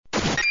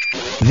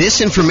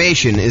This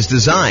information is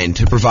designed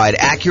to provide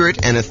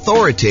accurate and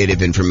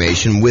authoritative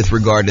information with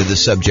regard to the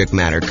subject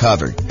matter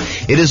covered.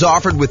 It is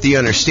offered with the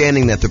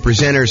understanding that the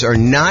presenters are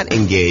not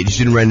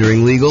engaged in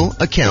rendering legal,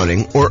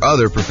 accounting, or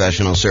other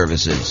professional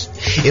services.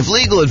 If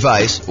legal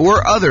advice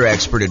or other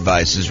expert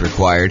advice is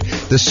required,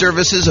 the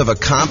services of a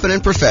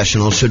competent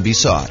professional should be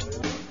sought.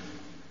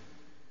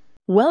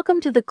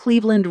 Welcome to the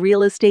Cleveland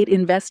Real Estate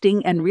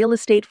Investing and Real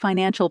Estate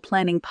Financial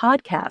Planning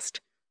Podcast.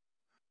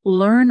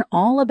 Learn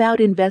all about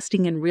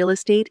investing in real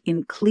estate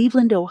in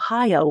Cleveland,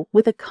 Ohio,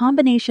 with a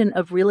combination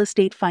of real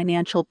estate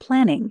financial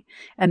planning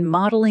and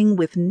modeling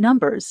with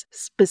numbers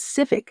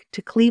specific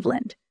to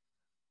Cleveland,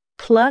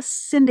 plus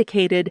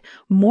syndicated,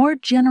 more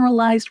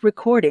generalized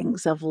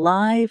recordings of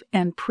live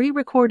and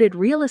pre-recorded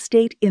real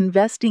estate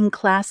investing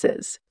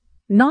classes,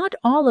 not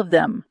all of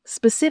them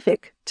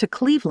specific to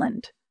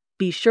Cleveland.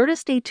 Be sure to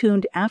stay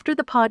tuned after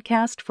the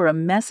podcast for a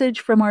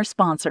message from our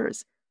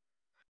sponsors.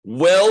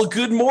 Well,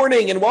 good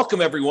morning and welcome,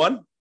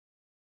 everyone.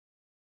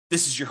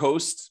 This is your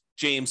host,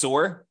 James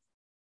Orr,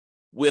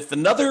 with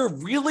another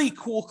really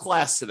cool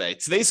class today.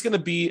 Today's going to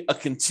be a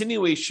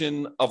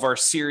continuation of our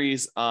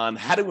series on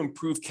how to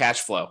improve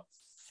cash flow.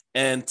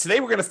 And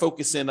today we're going to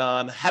focus in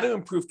on how to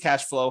improve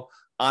cash flow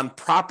on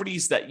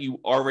properties that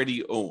you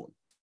already own.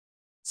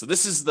 So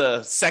this is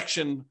the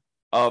section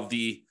of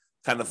the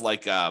kind of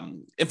like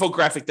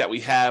infographic that we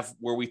have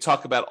where we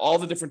talk about all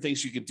the different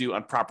things you could do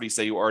on properties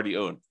that you already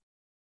own.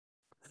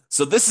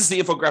 So this is the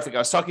infographic I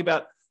was talking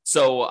about.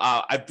 So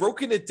I've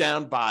broken it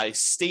down by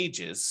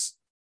stages,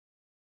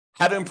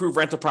 how to improve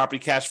rental property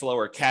cash flow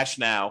or cash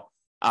now.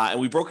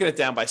 And we've broken it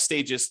down by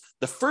stages.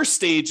 The first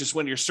stage is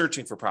when you're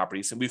searching for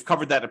properties. And we've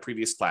covered that in a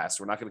previous class.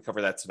 We're not going to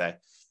cover that today.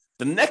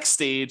 The next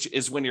stage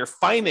is when you're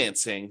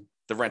financing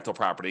the rental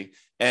property.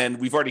 And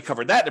we've already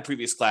covered that in a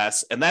previous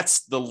class. And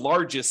that's the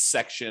largest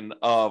section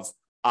of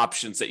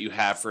options that you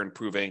have for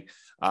improving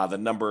the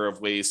number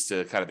of ways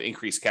to kind of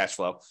increase cash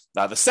flow.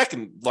 The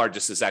second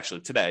largest is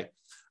actually today,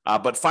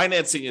 but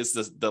financing is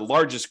the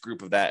largest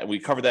group of that. And we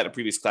covered that in a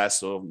previous class,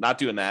 so I'm not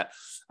doing that.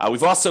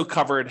 We've also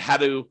covered how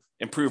to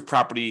improve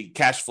property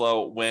cash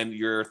flow when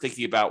you're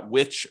thinking about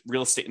which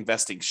real estate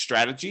investing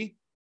strategy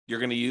you're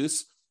going to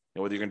use,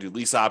 whether you're going to do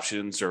lease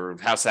options or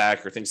house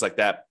hack or things like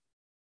that.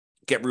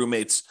 Get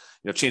roommates,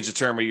 change the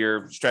term of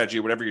your strategy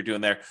or whatever you're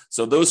doing there.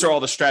 So those are all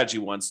the strategy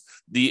ones.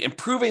 The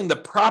improving the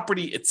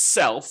property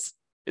itself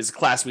is a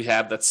class we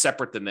have that's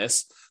separate than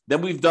this.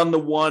 Then we've done the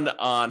one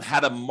on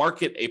how to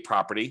market a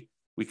property.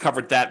 We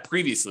covered that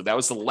previously. That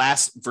was the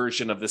last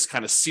version of this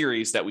kind of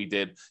series that we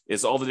did,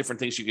 is all the different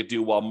things you could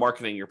do while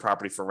marketing your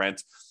property for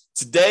rent.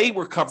 Today,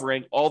 we're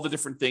covering all the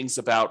different things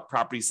about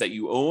properties that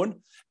you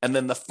own. And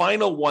then the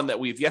final one that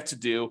we've yet to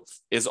do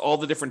is all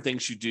the different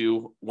things you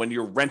do when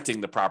you're renting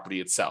the property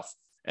itself.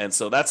 And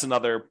so that's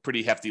another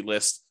pretty hefty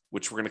list,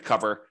 which we're going to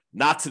cover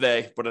not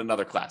today, but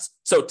another class.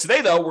 So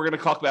today, though, we're going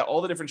to talk about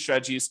all the different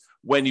strategies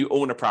when you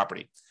own a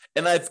property.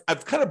 And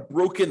I've kind of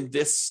broken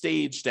this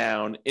stage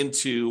down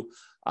into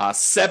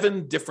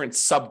 7 different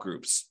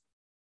subgroups.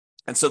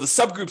 And so the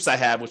subgroups I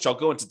have, which I'll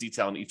go into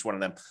detail on each one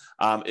of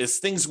them, is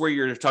things where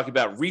you're talking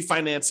about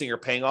refinancing or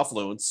paying off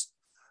loans,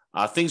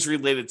 things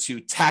related to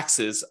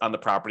taxes on the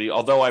property,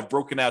 although I've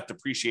broken out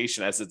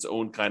depreciation as its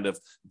own kind of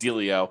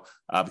dealio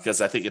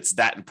because I think it's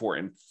that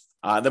important.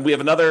 Then we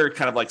have another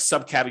kind of like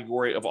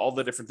subcategory of all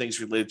the different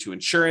things related to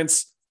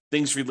insurance,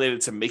 things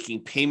related to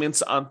making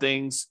payments on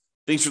things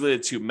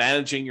related to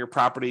managing your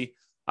property,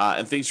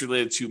 and things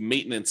related to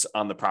maintenance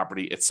on the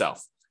property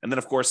itself. And then,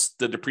 of course,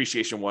 the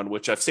depreciation one,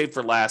 which I've saved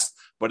for last,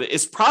 but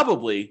it's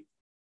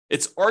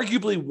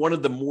arguably one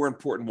of the more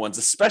important ones,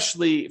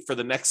 especially for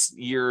the next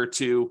year or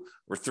 2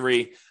 or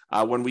 3,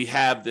 when we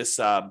have this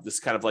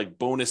kind of like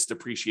bonus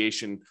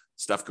depreciation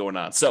stuff going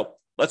on. So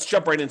let's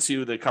jump right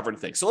into the covering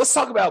things. So let's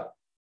talk about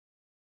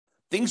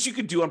things you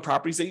could do on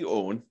properties that you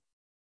own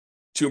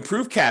to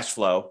improve cash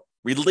flow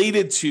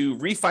related to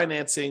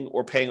refinancing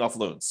or paying off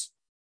loans.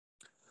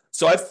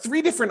 So I have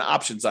 3 different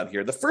options on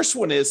here. The first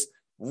one is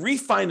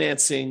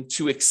refinancing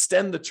to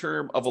extend the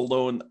term of a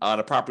loan on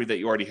a property that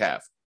you already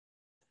have.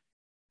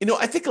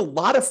 I think a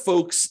lot of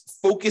folks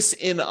focus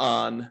in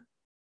on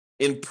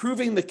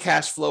improving the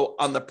cash flow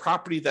on the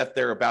property that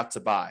they're about to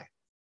buy.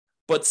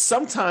 But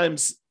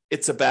sometimes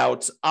it's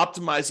about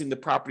optimizing the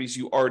properties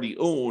you already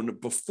own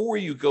before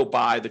you go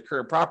buy the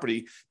current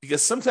property,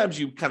 because sometimes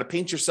you kind of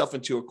paint yourself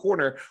into a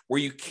corner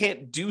where you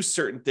can't do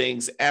certain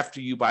things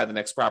after you buy the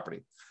next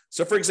property.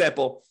 So, for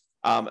example,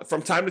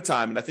 from time to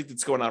time, and I think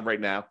that's going on right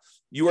now,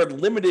 you are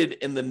limited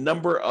in the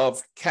number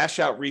of cash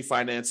out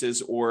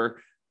refinances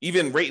or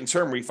even rate and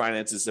term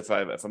refinances,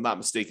 if I'm not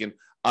mistaken,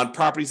 on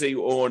properties that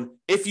you own,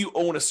 if you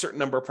own a certain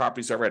number of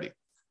properties already.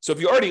 So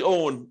if you already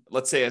own,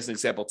 let's say as an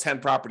example, 10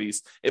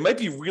 properties, it might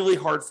be really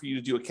hard for you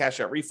to do a cash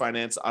out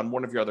refinance on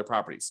one of your other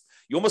properties.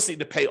 You almost need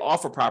to pay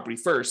off a property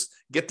first,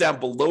 get down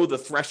below the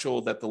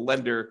threshold that the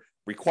lender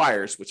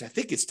requires, which I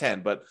think is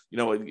 10, but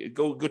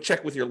go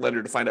check with your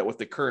lender to find out what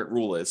the current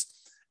rule is.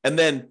 And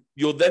then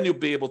you'll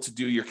be able to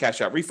do your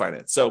cash out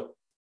refinance. So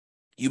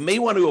you may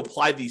want to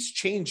apply these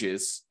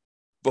changes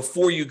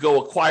before you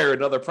go acquire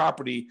another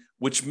property,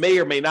 which may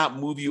or may not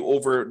move you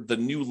over the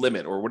new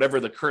limit or whatever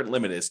the current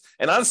limit is.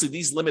 And honestly,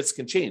 these limits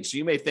can change. So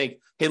you may think,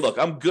 hey, look,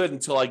 I'm good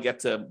until I get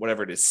to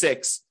whatever it is,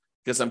 6,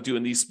 because I'm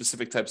doing these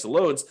specific types of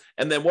loans.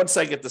 And then once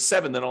I get to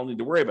 7, then I'll need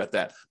to worry about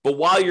that. But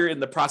while you're in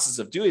the process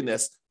of doing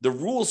this, the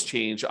rules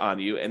change on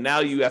you. And now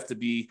you have to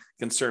be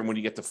concerned when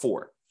you get to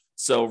 4.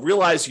 So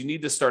realize you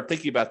need to start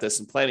thinking about this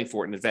and planning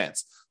for it in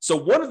advance. So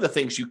one of the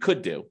things you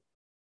could do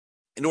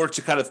in order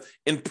to kind of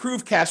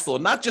improve cash flow,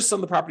 not just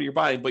on the property you're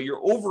buying, but your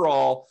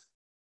overall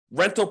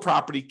rental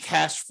property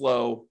cash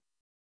flow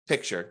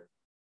picture,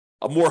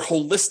 a more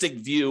holistic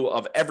view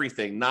of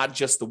everything, not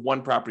just the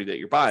one property that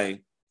you're buying,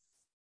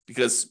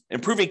 because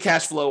improving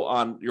cash flow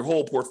on your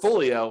whole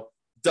portfolio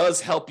does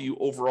help you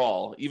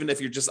overall, even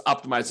if you're just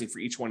optimizing for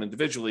each one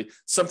individually.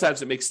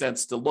 Sometimes it makes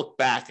sense to look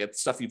back at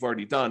stuff you've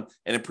already done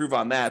and improve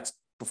on that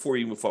before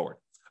you move forward.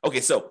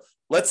 Okay, so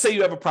let's say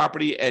you have a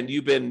property and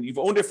you've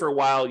owned it for a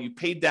while, you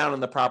paid down on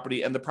the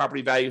property and the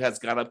property value has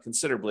gone up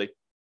considerably.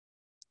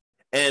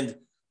 And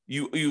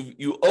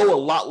you owe a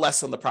lot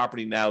less on the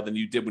property now than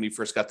you did when you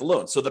first got the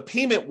loan. So the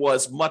payment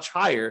was much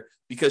higher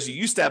because you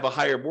used to have a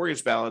higher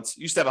mortgage balance,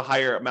 you used to have a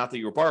higher amount that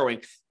you were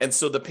borrowing. And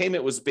so the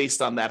payment was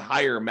based on that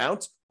higher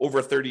amount over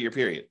a 30-year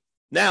period.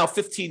 Now,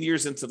 15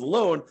 years into the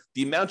loan,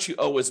 the amount you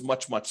owe is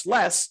much, much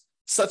less,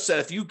 such that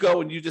if you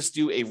go and you just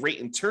do a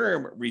rate and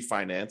term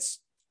refinance,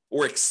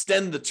 or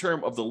extend the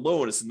term of the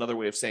loan is another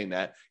way of saying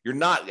that. You're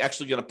not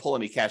actually going to pull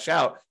any cash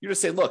out. You're going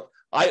to say, look,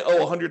 I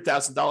owe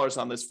 $100,000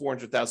 on this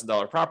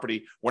 $400,000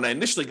 property. When I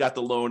initially got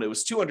the loan, it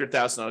was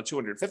 $200,000 on a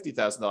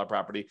 $250,000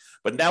 property,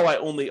 but now I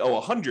only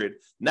owe $100,000.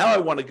 Now I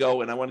want to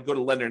go to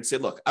the lender and say,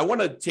 look, I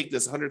want to take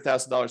this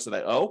 $100,000 that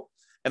I owe,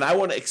 and I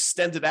want to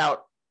extend it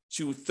out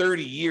to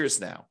 30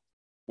 years now,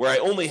 where I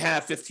only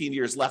have 15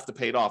 years left to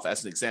pay it off,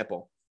 as an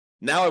example.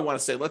 Now I want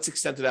to say, let's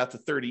extend it out to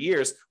 30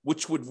 years,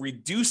 which would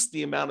reduce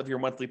the amount of your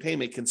monthly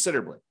payment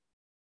considerably,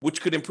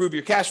 which could improve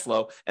your cash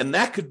flow. And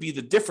that could be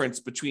the difference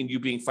between you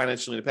being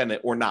financially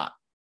independent or not.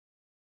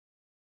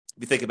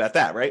 If you think about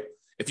that, right?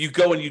 If you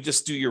go and you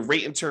just do your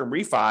rate and term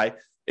refi,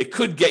 it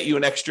could get you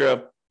an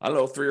extra, I don't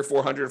know, $300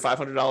 or $400 or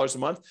 $500 a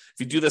month.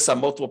 If you do this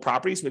on multiple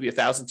properties, maybe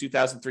 $1,000,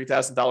 $2,000,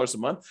 $3,000 a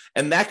month,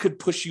 and that could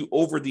push you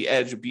over the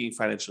edge of being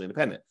financially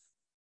independent.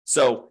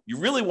 So you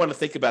really want to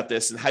think about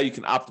this and how you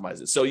can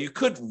optimize it. So you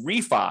could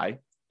refi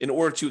in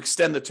order to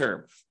extend the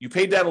term. You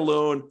paid down a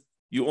loan,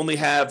 you only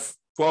have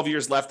 12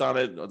 years left on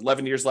it,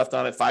 11 years left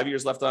on it, 5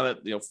 years left on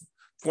it,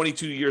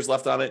 22 years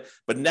left on it.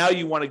 But now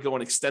you want to go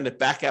and extend it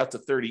back out to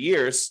 30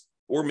 years,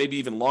 or maybe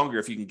even longer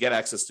if you can get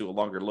access to a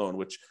longer loan,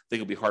 which I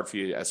think will be hard for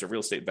you as a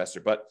real estate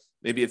investor, but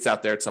maybe it's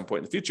out there at some point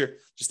in the future.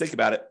 Just think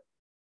about it.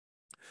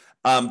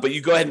 But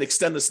you go ahead and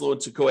extend this loan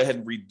to go ahead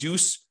and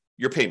reduce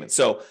your payment.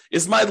 So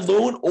is my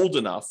loan old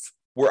enough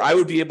where I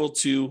would be able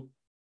to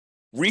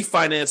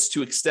refinance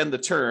to extend the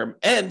term?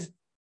 And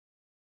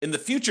in the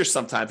future,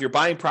 sometime, if you're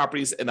buying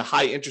properties in a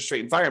high interest rate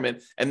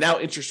environment and now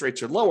interest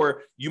rates are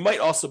lower, you might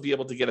also be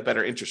able to get a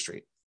better interest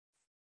rate.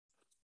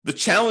 The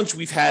challenge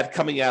we've had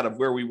coming out of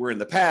where we were in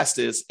the past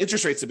is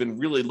interest rates have been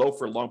really low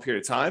for a long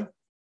period of time.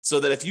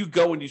 So that if you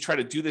go and you try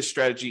to do this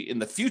strategy in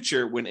the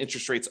future when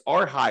interest rates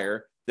are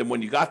higher than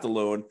when you got the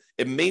loan,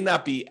 it may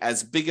not be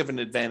as big of an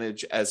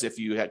advantage as if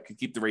you could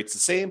keep the rates the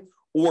same,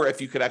 or if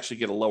you could actually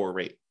get a lower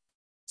rate.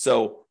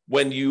 So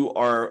when you've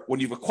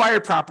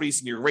acquired properties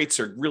and your rates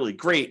are really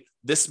great,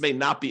 this may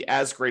not be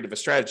as great of a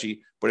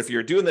strategy. But if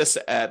you're doing this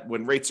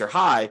when rates are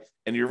high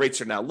and your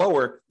rates are now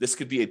lower, this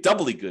could be a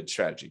doubly good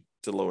strategy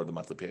to lower the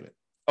monthly payment.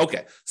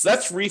 Okay, so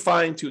that's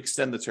refining to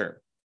extend the term.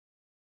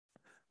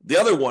 The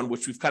other one,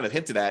 which we've kind of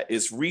hinted at,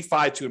 is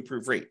refi to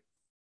improve rate.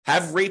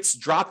 Have rates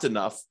dropped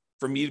enough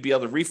for me to be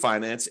able to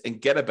refinance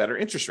and get a better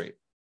interest rate?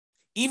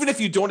 Even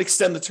if you don't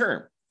extend the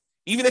term,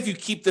 even if you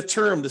keep the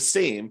term the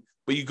same,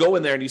 but you go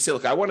in there and you say,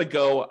 look, I want to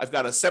go, I've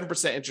got a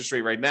 7% interest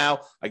rate right now.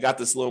 I got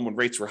this loan when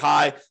rates were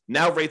high.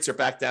 Now rates are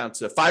back down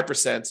to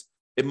 5%.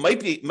 It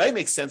might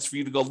make sense for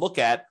you to go look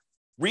at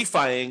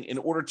refining in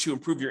order to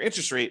improve your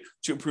interest rate,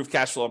 to improve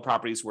cash flow on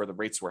properties where the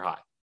rates were high.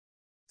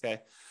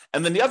 Okay.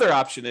 And then the other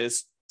option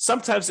is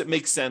sometimes it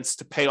makes sense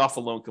to pay off a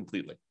loan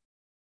completely.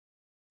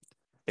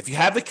 If you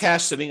have the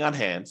cash sitting on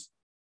hand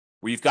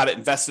where you've got it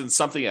invested in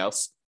something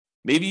else,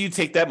 maybe you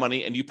take that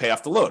money and you pay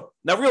off the loan.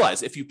 Now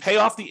realize if you pay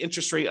off the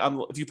interest rate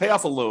if you pay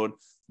off a loan,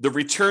 the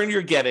return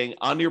you're getting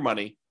on your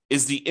money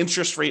is the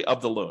interest rate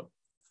of the loan.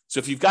 So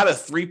if you've got a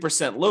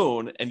 3%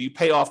 loan and you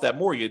pay off that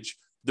mortgage,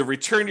 the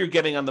return you're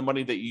getting on the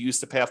money that you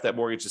used to pay off that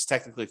mortgage is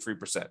technically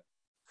 3%.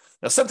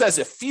 Now, sometimes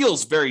it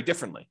feels very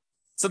differently.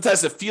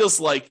 Sometimes it feels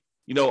like,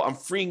 I'm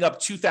freeing up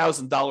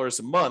 $2,000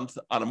 a month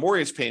on a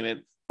mortgage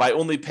payment by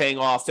only paying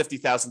off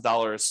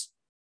 $50,000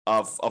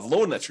 of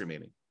loan that's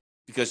remaining,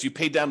 because you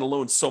paid down the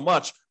loan so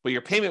much, but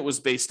your payment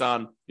was based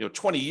on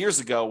 20 years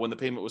ago when the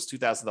payment was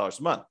 $2,000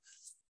 a month.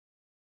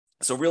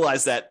 So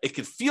realize that it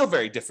could feel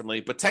very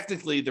differently, but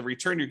technically the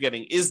return you're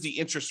getting is the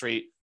interest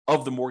rate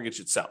of the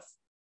mortgage itself,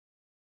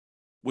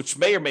 which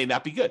may or may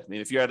not be good. I mean,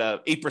 if you're at an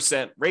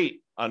 8%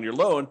 rate on your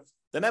loan,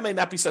 then that may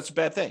not be such a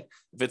bad thing.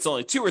 If it's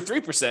only 2 or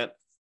 3%,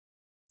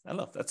 I don't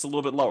know. That's a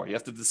little bit lower. You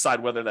have to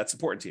decide whether that's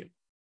important to you.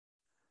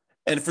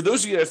 And for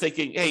those of you that are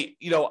thinking, hey,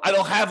 I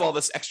don't have all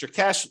this extra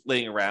cash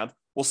laying around.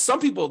 Well, some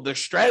people, their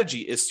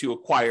strategy is to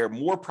acquire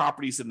more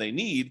properties than they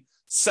need,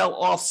 sell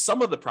off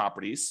some of the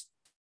properties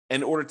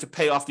in order to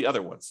pay off the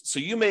other ones. So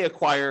you may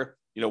acquire,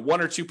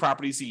 1 or 2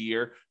 properties a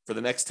year for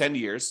the next 10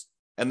 years.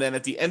 And then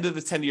at the end of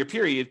the 10-year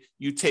period,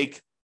 you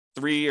take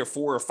 3 or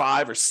 4 or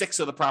 5 or 6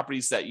 of the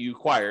properties that you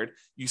acquired,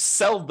 you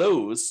sell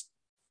those,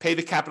 pay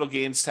the capital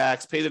gains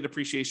tax, pay the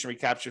depreciation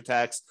recapture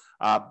tax,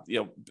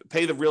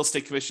 pay the real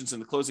estate commissions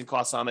and the closing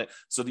costs on it,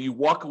 so that you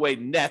walk away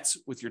net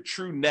with your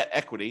true net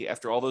equity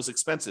after all those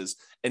expenses,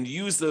 and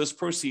use those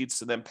proceeds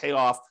to then pay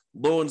off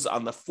loans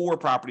on the 4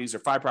 properties or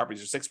 5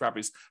 properties or 6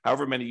 properties,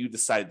 however many you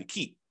decided to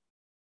keep.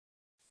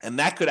 And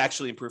that could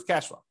actually improve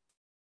cash flow,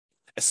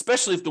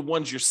 especially if the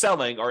ones you're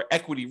selling are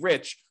equity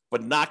rich,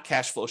 but not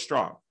cash flow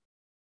strong.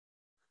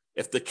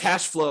 If the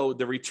cash flow,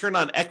 the return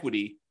on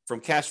equity from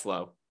cash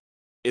flow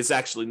is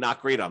actually not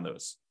great on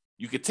those,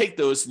 you could take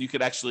those and you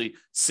could actually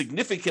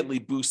significantly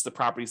boost the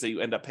properties that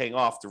you end up paying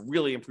off to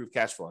really improve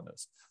cash flow on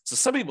those. So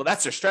some people,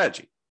 that's their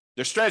strategy.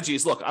 Their strategy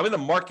is, look, I'm in a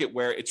market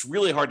where it's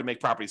really hard to make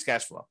properties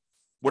cash flow.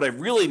 What I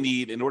really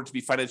need in order to be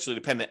financially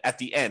independent at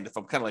the end, if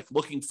I'm kind of like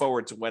looking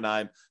forward to when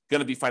I'm going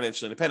to be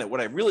financially independent, what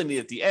I really need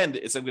at the end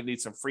is I'm going to need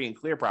some free and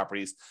clear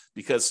properties,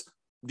 because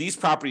these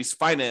properties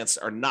financed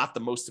are not the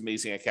most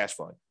amazing at cash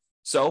flowing.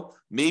 So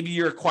maybe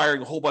you're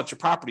acquiring a whole bunch of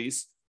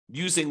properties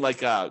using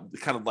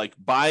kind of like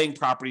buying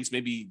properties,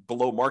 maybe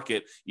below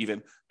market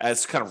even,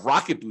 as kind of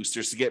rocket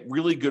boosters to get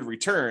really good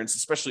returns,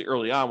 especially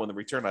early on when the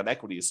return on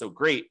equity is so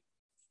great,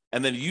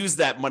 and then use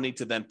that money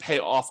to then pay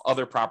off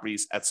other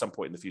properties at some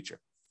point in the future.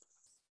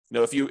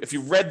 If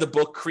you read the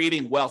book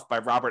Creating Wealth by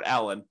Robert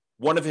Allen,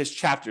 one of his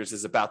chapters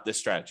is about this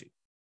strategy.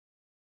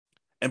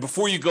 And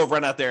before you go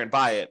run out there and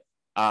buy it,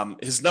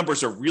 his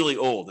numbers are really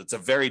old. It's a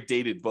very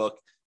dated book,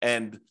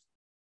 and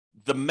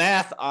the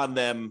math on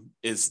them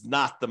is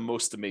not the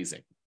most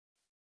amazing.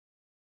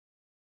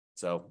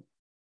 So,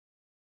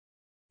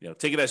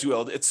 take it as you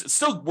will. It's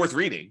still worth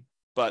reading,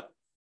 but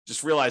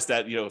just realize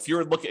that,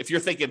 if you're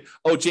thinking,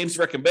 oh, James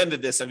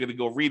recommended this, I'm going to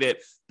go read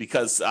it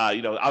because,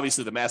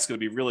 obviously the math's going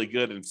to be really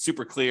good and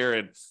super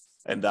clear,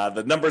 and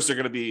the numbers are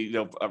going to be,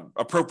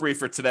 appropriate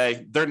for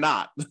today. They're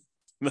not.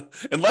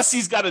 Unless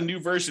he's got a new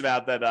version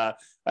out that,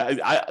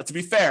 to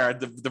be fair,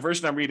 the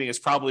version I'm reading is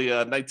probably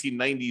a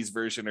 1990s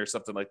version or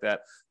something like that.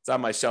 It's on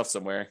my shelf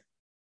somewhere.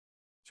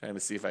 Trying to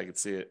see if I can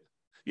see it.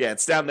 Yeah,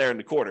 it's down there in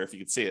the corner if you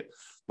can see it.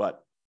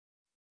 But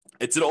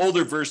it's an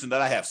older version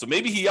that I have. So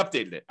maybe he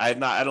updated it. I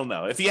don't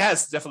know. If he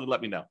has, definitely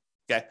let me know.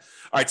 Okay.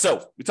 All right.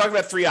 So we talked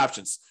about 3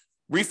 options.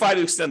 Refi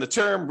to extend the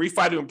term,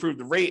 refi to improve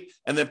the rate,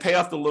 and then pay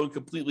off the loan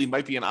completely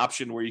might be an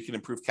option where you can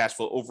improve cash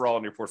flow overall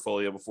in your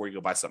portfolio before you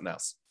go buy something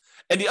else.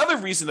 And the other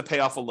reason to pay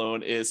off a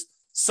loan is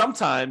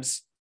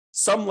sometimes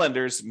some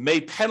lenders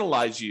may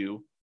penalize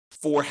you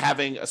for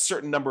having a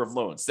certain number of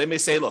loans. They may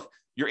say, look,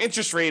 your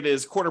interest rate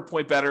is 1/4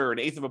 point better or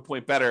 1/8 of a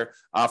point better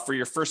for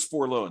your first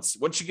 4 loans.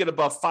 Once you get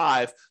above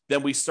 5,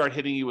 then we start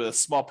hitting you with a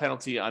small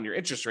penalty on your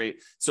interest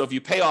rate. So if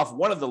you pay off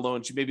one of the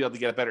loans, you may be able to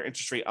get a better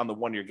interest rate on the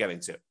one you're getting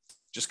to.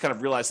 Just kind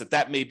of realize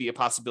that may be a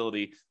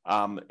possibility.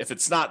 If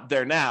it's not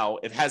there now,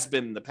 it has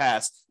been in the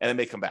past, and it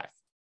may come back.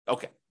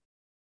 Okay.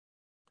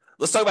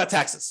 Let's talk about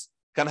taxes.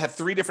 Kind of have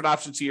 3 different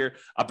options here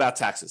about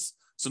taxes.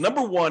 So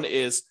number 1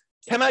 is,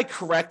 can I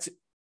correct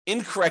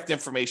incorrect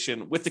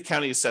information with the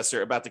county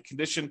assessor about the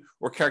condition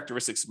or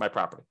characteristics of my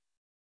property?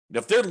 Now,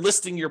 if they're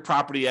listing your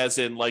property as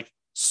in like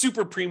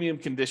super premium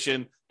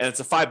condition and it's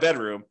a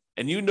 5-bedroom,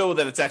 and you know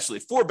that it's actually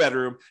a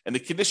 4-bedroom and the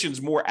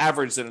condition's more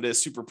average than it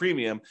is super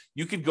premium,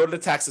 you could go to the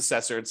tax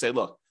assessor and say,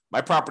 look, my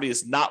property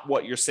is not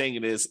what you're saying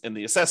it is in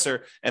the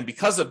assessor. And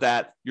because of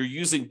that, you're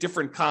using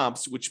different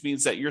comps, which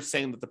means that you're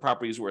saying that the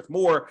property is worth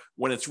more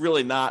when it's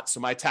really not. So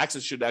my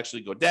taxes should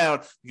actually go down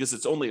because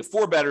it's only a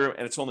 4-bedroom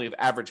and it's only of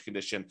average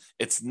condition.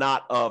 It's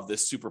not of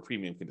this super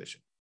premium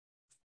condition.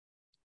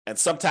 And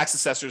some tax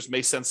assessors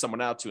may send someone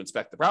out to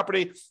inspect the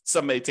property.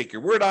 Some may take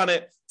your word on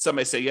it. Some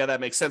may say, yeah,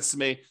 that makes sense to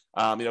me.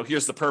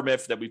 Here's the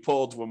permit that we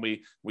pulled when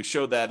we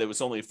showed that it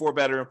was only a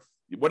 4-bedroom.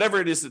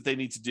 Whatever it is that they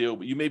need to do,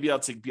 you may be able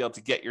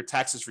to get your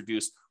taxes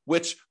reduced,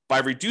 which by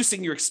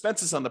reducing your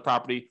expenses on the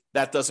property,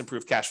 that does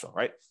improve cash flow,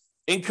 right?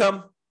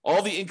 Income,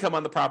 all the income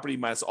on the property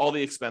minus all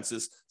the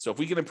expenses. So if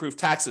we can improve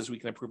taxes, we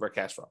can improve our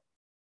cash flow.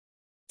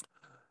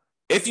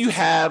 If you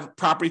have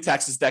property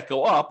taxes that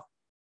go up,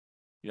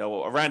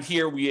 around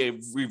here, we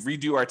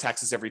redo our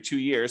taxes every 2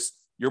 years.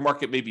 Your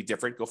market may be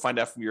different. Go find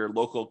out from your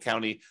local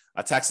county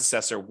tax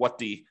assessor what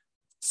the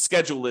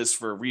schedule is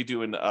for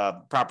redoing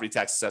property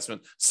tax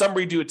assessment. Some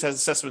redo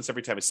assessments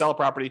every time you sell a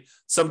property.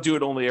 Some do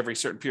it only every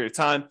certain period of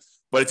time.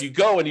 But if you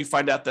go and you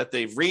find out that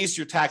they've raised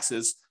your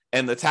taxes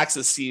and the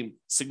taxes seem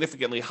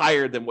significantly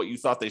higher than what you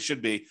thought they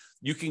should be,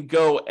 you can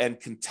go and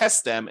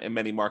contest them in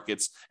many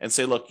markets and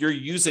say, look, you're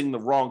using the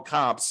wrong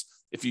comps.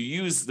 If you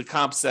use the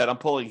comps that I'm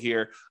pulling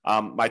here,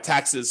 my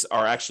taxes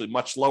are actually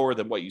much lower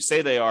than what you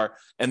say they are.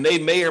 And they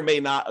may or may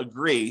not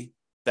agree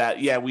that,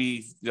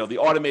 the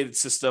automated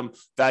system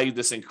valued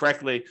this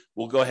incorrectly.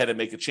 We'll go ahead and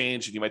make a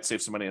change and you might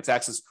save some money on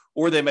taxes.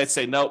 Or they might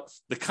say, no,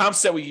 the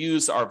comps that we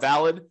use are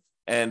valid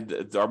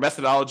and our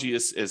methodology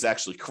is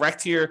actually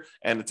correct here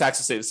and the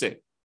taxes stay the same.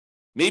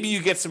 Maybe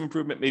you get some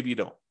improvement, maybe you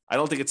don't. I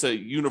don't think it's a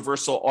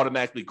universal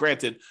automatically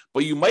granted,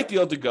 but you might be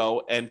able to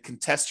go and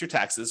contest your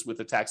taxes with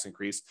a tax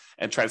increase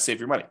and try to save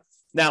your money.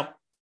 Now,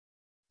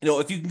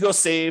 if you can go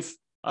save,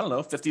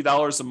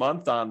 $50 a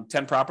month on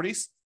 10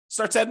 properties,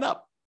 starts adding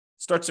up.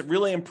 Starts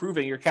really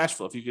improving your cash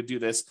flow if you could do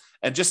this.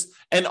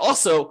 And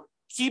also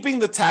keeping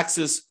the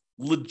taxes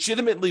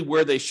legitimately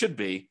where they should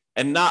be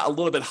and not a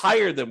little bit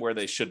higher than where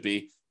they should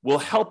be will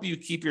help you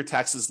keep your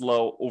taxes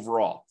low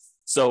overall.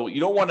 So you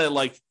don't want to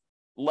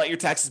let your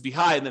taxes be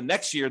high and then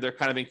next year they're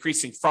kind of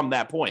increasing from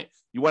that point.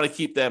 You want to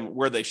keep them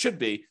where they should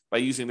be by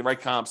using the right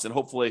comps, and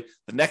hopefully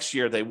the next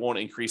year they won't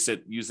increase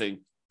it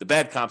using the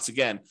bad comps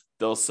again.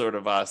 They'll sort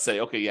of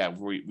say, okay, yeah,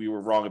 we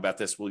were wrong about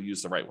this. We'll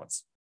use the right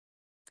ones,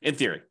 in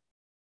theory.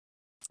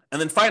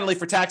 And then finally,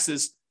 for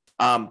taxes,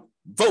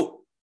 vote.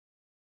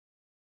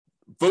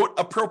 Vote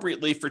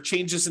appropriately for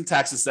changes in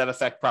taxes that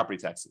affect property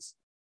taxes.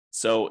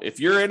 So if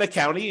you're in a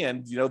county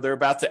and they're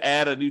about to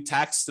add a new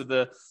tax to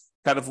the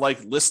kind of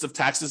list of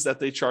taxes that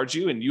they charge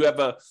you, and you have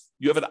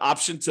an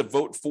option to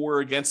vote for or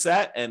against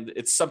that, and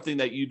it's something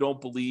that you don't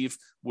believe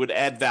would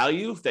add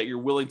value that you're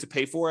willing to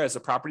pay for as a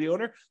property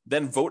owner,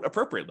 then vote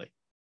appropriately.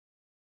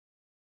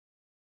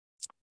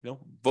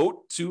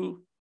 Vote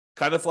to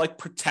kind of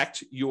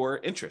protect your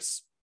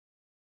interests.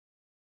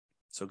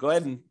 So go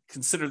ahead and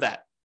consider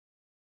that.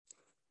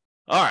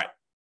 All right,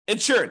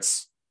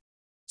 insurance.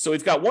 So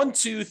we've got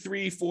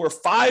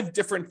 5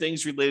 different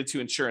things related to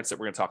insurance that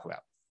we're going to talk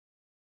about.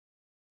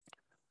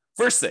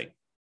 First thing,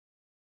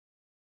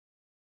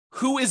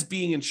 who is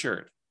being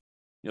insured?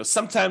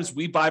 Sometimes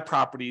we buy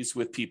properties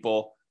with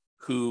people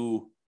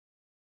who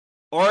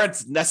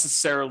aren't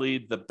necessarily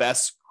the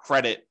best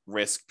credit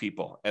risk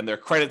people, and their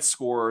credit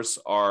scores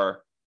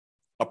are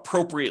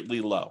appropriately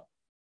low.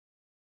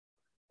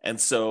 And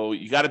so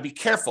you got to be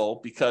careful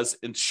because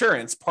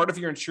part of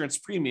your insurance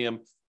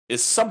premium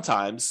is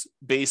sometimes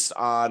based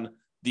on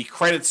the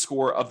credit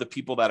score of the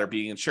people that are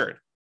being insured.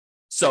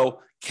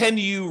 So can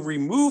you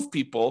remove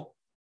people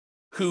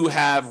who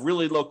have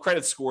really low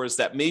credit scores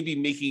that may be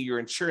making your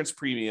insurance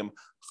premium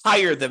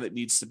higher than it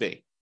needs to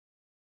be?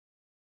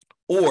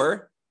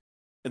 Or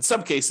in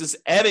some cases,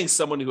 adding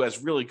someone who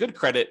has really good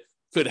credit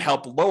could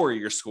help lower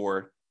your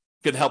score,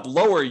 could help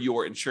lower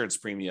your insurance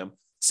premium.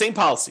 Same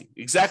policy,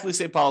 exactly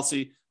same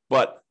policy,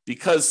 but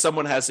because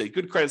someone has a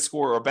good credit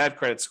score or a bad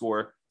credit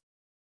score,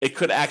 it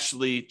could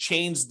actually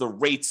change the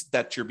rates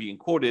that you're being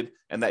quoted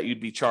and that you'd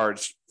be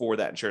charged for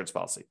that insurance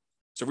policy.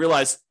 So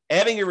realize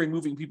adding or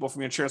removing people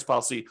from your insurance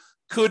policy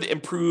could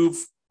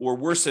improve or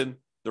worsen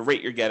the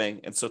rate you're getting.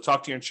 And so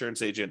talk to your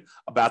insurance agent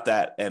about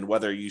that and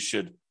whether you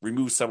should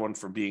remove someone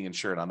from being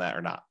insured on that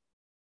or not.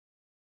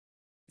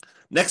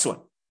 Next one,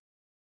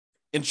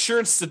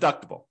 insurance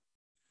deductible.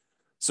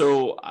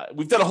 So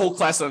we've done a whole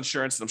class on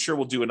insurance, and I'm sure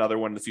we'll do another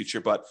one in the future.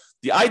 But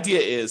the idea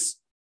is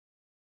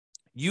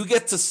you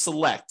get to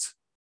select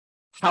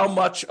how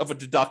much of a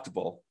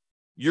deductible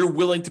you're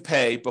willing to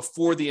pay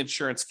before the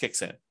insurance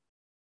kicks in.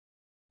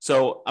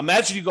 So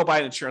imagine you go buy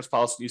an insurance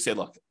policy and you say,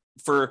 look,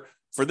 for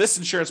this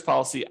insurance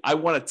policy, I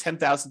want a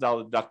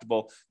 $10,000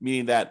 deductible,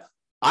 meaning that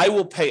I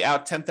will pay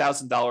out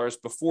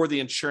 $10,000 before the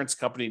insurance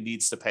company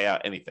needs to pay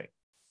out anything.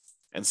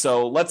 And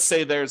so let's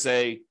say there's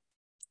a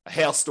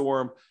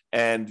hailstorm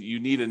and you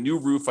need a new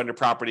roof on your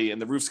property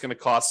and the roof's going to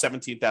cost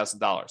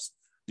 $17,000.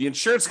 The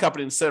insurance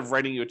company, instead of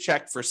writing you a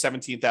check for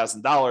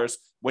 $17,000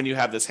 when you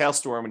have this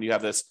hailstorm and you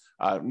have this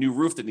new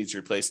roof that needs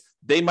replaced,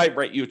 they might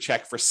write you a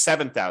check for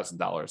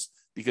 $7,000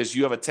 because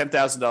you have a $10,000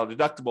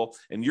 deductible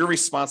and you're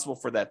responsible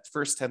for that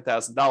first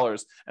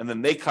 $10,000, and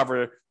then they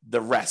cover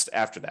the rest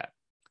after that.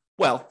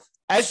 Well,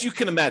 as you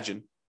can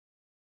imagine,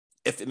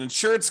 if an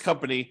insurance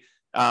company,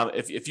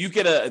 if you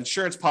get an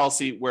insurance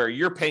policy where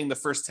you're paying the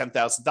first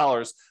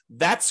 $10,000,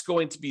 that's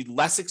going to be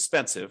less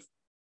expensive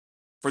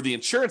for the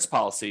insurance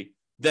policy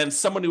than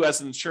someone who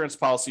has an insurance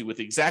policy with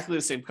exactly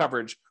the same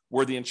coverage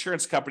where the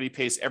insurance company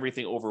pays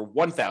everything over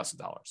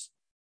 $1,000.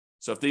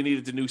 So if they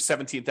needed a new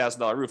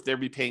 $17,000 roof, they'd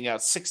be paying out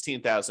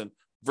 $16,000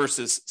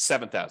 versus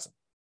 $7,000.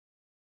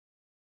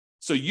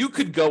 So you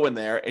could go in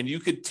there and you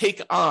could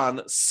take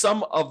on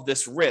some of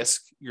this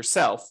risk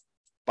yourself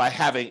by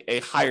having a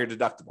higher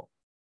deductible.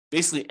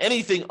 Basically,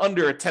 anything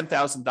under a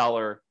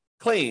 $10,000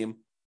 claim,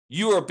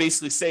 you are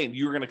basically saying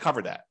you're going to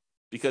cover that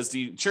because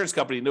the insurance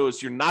company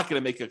knows you're not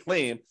going to make a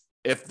claim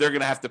if they're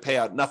going to have to pay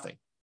out nothing.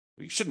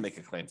 You shouldn't make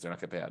a claim if they're not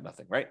going to pay out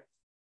nothing, right?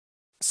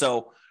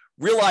 So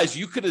realize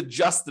you could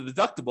adjust the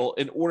deductible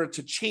in order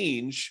to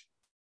change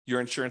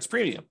your insurance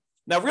premium.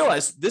 Now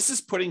realize this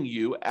is putting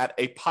you at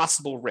a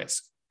possible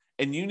risk,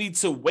 and you need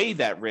to weigh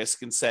that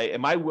risk and say,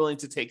 am I willing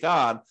to take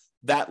on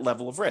that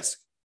level of risk?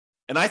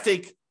 And I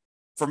think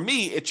for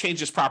me, it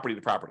changes property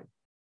to property.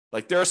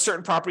 Like there are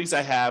certain properties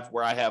I have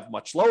where I have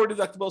much lower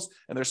deductibles,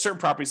 and there are certain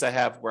properties I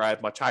have where I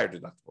have much higher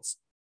deductibles.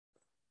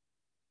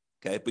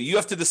 Okay, but you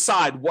have to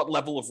decide what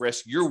level of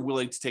risk you're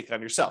willing to take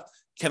on yourself.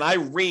 Can I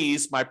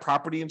raise my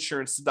property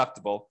insurance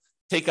deductible,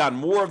 take on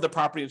more of the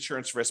property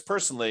insurance risk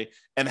personally,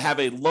 and have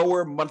a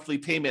lower monthly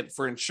payment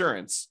for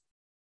insurance,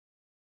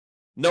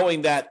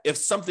 knowing that if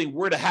something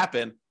were to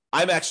happen,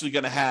 I'm actually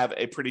going to have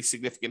a pretty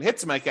significant hit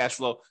to my cash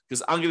flow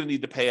because I'm going to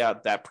need to pay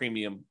out that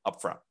premium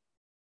upfront,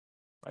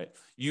 right?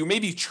 You may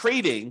be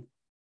trading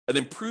an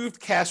improved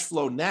cash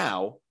flow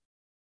now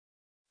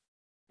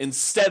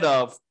instead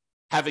of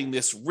having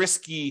this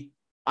risky,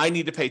 I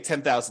need to pay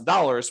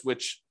 $10,000,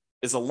 which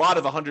is a lot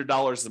of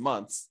 $100 a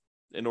month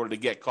in order to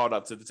get caught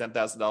up to the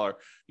 $10,000,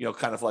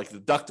 kind of like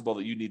deductible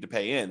that you need to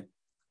pay in.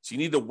 So you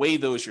need to weigh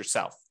those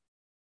yourself.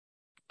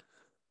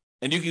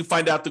 And you can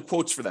find out the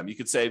quotes for them. You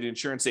could say to the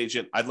insurance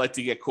agent, I'd like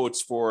to get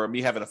quotes for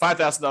me having a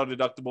 $5,000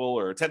 deductible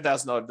or a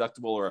 $10,000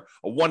 deductible or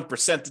a 1%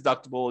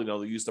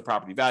 deductible. They use the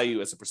property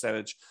value as a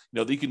percentage.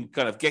 You can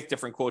kind of get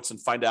different quotes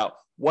and find out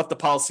what the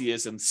policy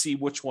is and see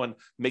which one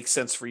makes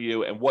sense for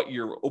you and what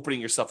you're opening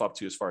yourself up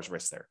to as far as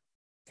risk there.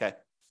 Okay.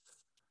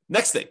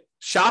 Next thing,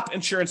 shop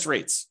insurance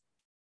rates.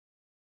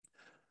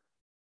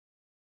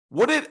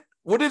 Would it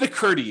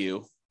occur to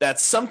you that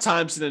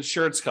sometimes an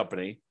insurance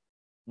company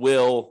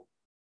will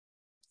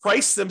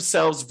price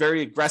themselves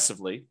very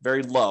aggressively,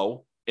 very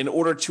low, in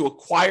order to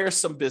acquire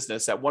some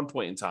business at one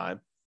point in time,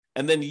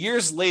 and then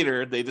years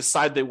later, they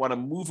decide they want to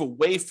move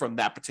away from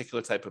that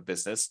particular type of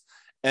business?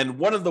 And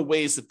one of the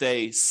ways that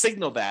they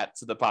signal that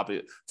to the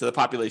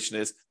population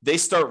is they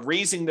start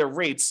raising their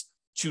rates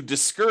to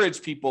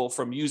discourage people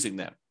from using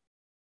them.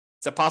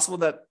 Is that possible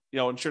that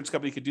insurance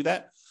company could do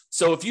that?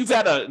 So if you've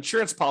had an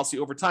insurance policy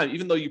over time,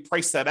 even though you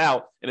priced that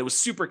out and it was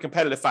super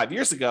competitive 5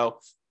 years ago,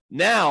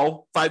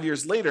 now 5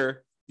 years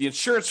later, the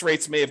insurance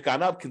rates may have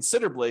gone up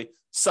considerably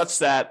such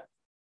that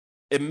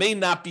it may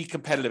not be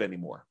competitive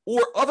anymore.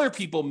 Or other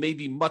people may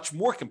be much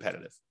more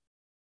competitive.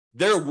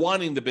 They're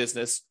wanting the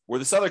business where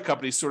this other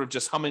company is sort of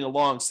just humming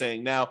along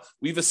saying, now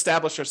we've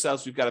established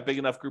ourselves, we've got a big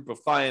enough group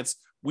of clients,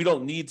 we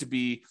don't need to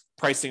be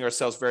pricing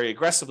ourselves very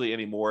aggressively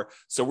anymore.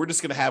 So we're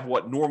just going to have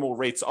what normal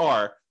rates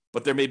are,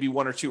 but there may be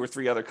one or two or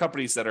three other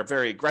companies that are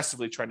very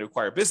aggressively trying to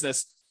acquire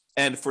business.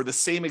 And for the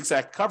same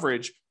exact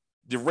coverage,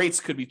 the rates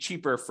could be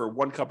cheaper for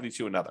one company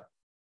to another.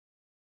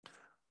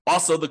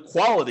 Also, the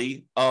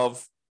quality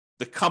of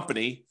the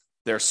company,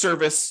 their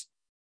service,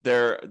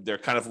 their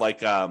kind of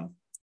like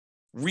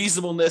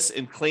reasonableness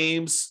in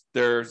claims,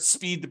 their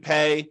speed to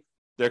pay,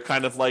 their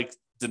kind of like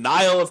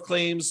denial of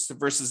claims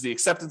versus the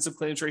acceptance of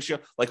claims ratio,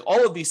 like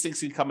all of these things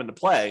can come into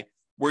play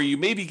where you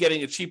may be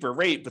getting a cheaper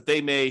rate, but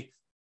they may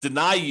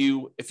deny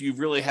you if you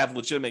really have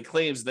legitimate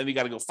claims, and then you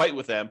got to go fight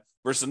with them,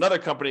 versus another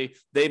company,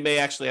 they may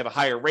actually have a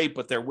higher rate,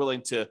 but they're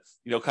willing to,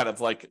 kind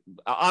of like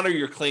honor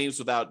your claims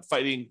without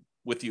fighting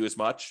with you as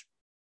much.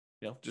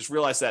 Just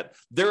realize that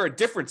there are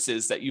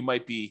differences that you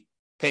might be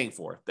paying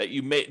for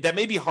that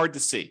may be hard to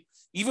see.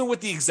 Even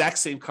with the exact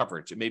same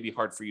coverage, it may be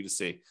hard for you to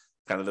see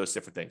kind of those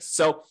different things.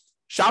 So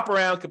shop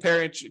around,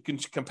 compare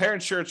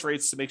insurance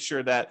rates to make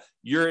sure that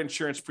your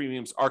insurance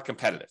premiums are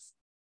competitive.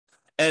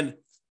 And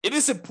it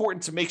is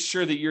important to make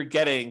sure that you're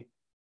getting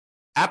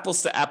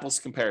apples to apples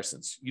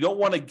comparisons. You don't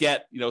want to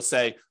get,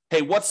 say,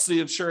 hey, what's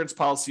the insurance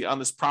policy on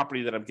this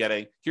property that I'm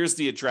getting? Here's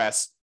the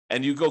address.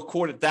 And you go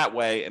quote it that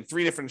way, and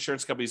three different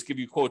insurance companies give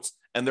you quotes,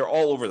 and they're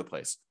all over the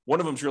place. One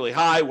of them's really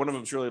high, one of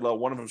them's really low,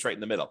 one of them's right in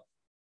the middle.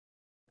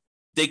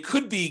 They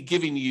could be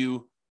giving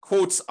you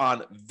quotes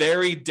on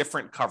very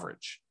different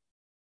coverage.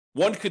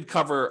 One could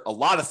cover a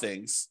lot of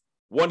things.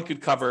 One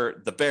could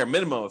cover the bare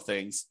minimum of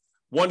things.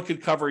 One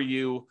could cover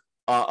you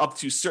up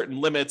to certain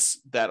limits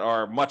that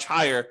are much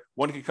higher.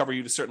 One could cover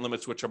you to certain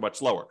limits which are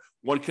much lower.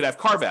 One could have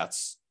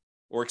carve-outs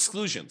or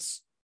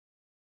exclusions.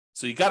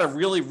 So you got to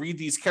really read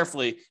these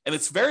carefully, and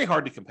it's very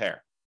hard to compare.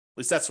 At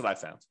least that's what I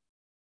found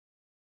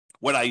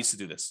when I used to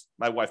do this.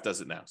 My wife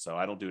does it now, so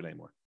I don't do it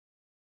anymore.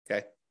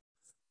 Okay.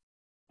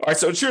 All right,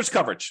 so insurance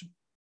coverage.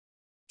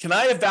 Can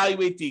I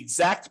evaluate the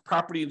exact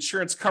property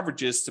insurance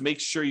coverages to make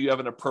sure you have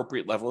an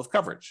appropriate level of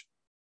coverage?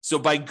 So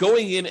by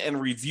going in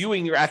and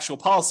reviewing your actual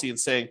policy and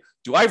saying,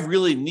 do I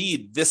really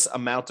need this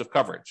amount of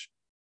coverage?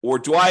 Or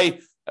do I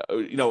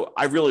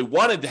really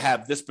wanted to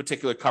have this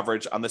particular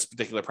coverage on this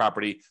particular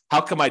property.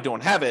 How come I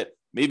don't have it?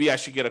 Maybe I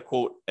should get a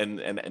quote and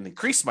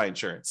increase my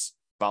insurance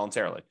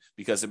voluntarily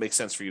because it makes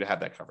sense for you to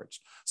have that coverage.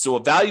 So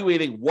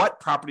evaluating what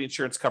property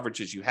insurance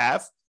coverages you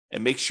have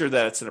and make sure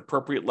that it's an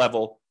appropriate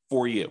level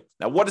for you.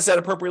 Now, what does that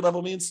appropriate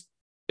level means?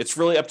 It's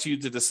really up to you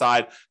to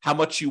decide how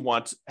much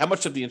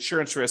of the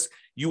insurance risk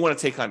you want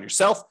to take on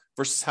yourself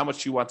versus how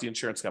much you want the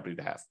insurance company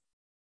to have.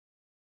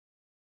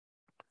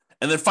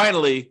 And then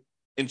finally,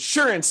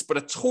 insurance, but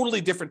a totally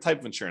different type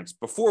of insurance.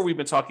 Before, we've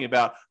been talking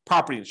about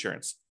property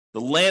insurance,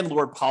 the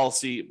landlord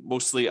policy,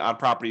 mostly on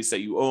properties that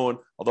you own.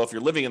 Although if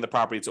you're living in the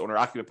property, it's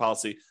owner-occupant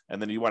policy,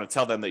 and then you want to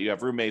tell them that you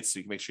have roommates so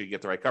you can make sure you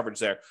get the right coverage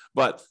there.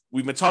 But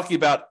we've been talking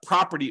about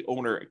property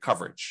owner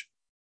coverage,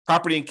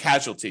 property and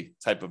casualty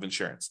type of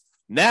insurance.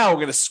 Now we're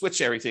going to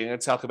switch everything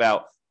and talk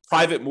about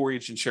private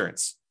mortgage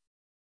insurance.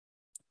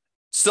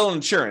 Still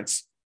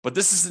insurance, but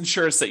this is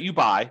insurance that you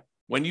buy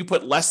when you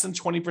put less than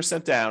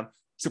 20% down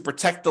to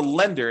protect the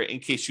lender in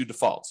case you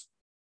default.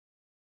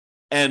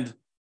 And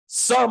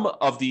some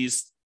of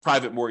these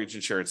private mortgage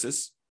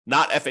insurances,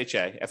 not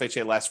FHA.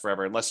 FHA lasts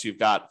forever unless you've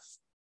got,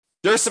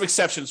 there are some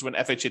exceptions when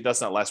FHA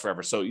does not last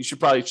forever. So you should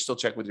probably still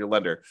check with your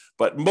lender.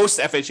 But most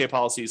FHA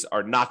policies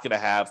are not going to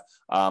have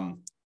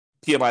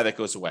PMI that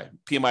goes away.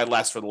 PMI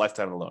lasts for the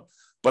lifetime of the loan.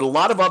 But a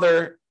lot of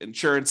other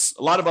insurance,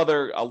 a lot of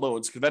other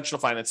loans, conventional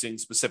financing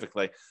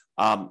specifically,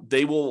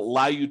 they will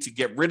allow you to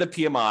get rid of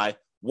PMI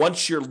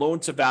once your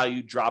loan to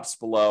value drops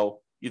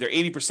below either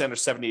 80% or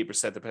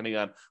 78%, depending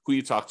on who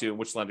you talk to and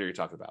which lender you're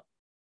talking about.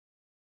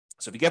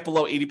 So if you get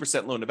below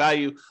 80% loan to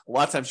value, a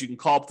lot of times you can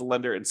call up the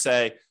lender and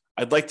say,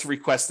 I'd like to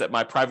request that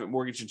my private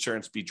mortgage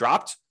insurance be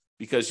dropped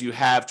because you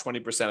have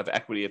 20% of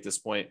equity at this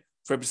point,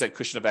 20%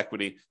 cushion of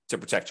equity to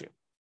protect you.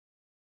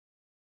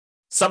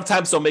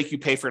 Sometimes they'll make you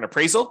pay for an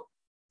appraisal.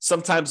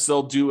 Sometimes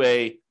they'll do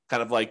a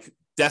kind of like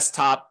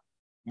desktop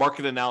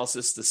market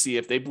analysis to see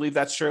if they believe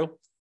that's true.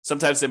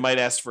 Sometimes they might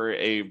ask for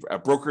a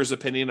broker's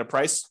opinion of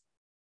price.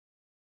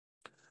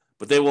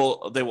 But they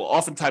will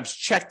oftentimes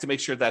check to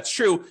make sure that's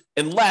true,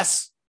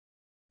 unless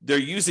they're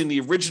using the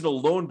original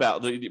loan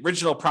value, the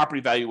original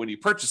property value when you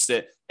purchased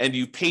it, and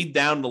you paid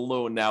down the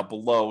loan now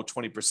below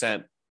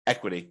 20%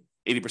 equity,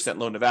 80%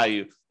 loan to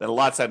value. Then a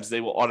lot of times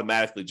they will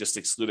automatically just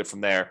exclude it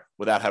from there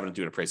without having to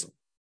do an appraisal.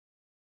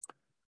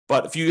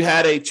 But if you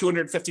had a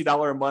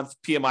 $250 a month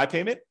PMI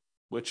payment,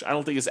 which I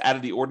don't think is out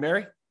of the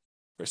ordinary,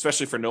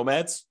 especially for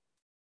nomads,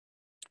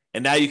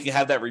 and now you can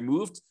have that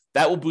removed,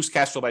 that will boost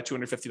cash flow by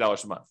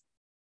 $250 a month,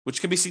 which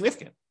can be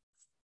significant.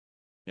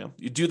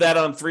 You do that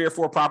on 3 or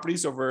 4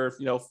 properties over,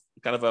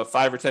 kind of a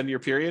 5 or 10 year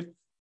period.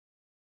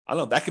 I don't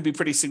know, that could be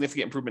pretty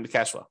significant improvement to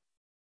cash flow.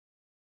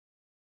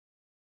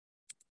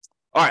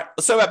 All right,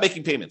 let's talk about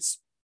making payments.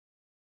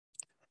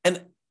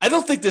 And I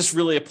don't think this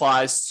really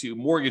applies to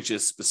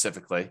mortgages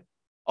specifically,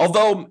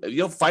 although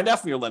you'll find out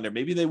from your lender,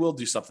 maybe they will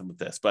do something with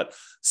this, but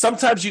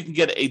sometimes you can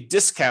get a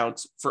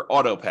discount for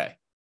auto pay.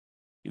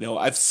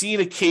 I've seen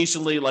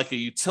occasionally like a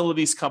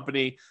utilities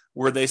company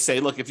where they say,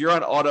 look, if you're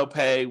on auto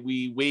pay,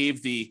 we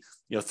waive the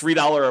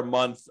 $3 a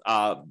month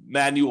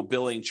manual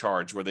billing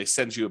charge where they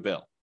send you a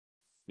bill.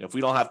 If we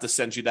don't have to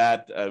send you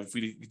that, if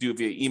we do it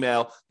via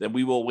email, then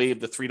we will waive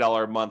the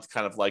 $3 a month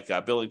kind of like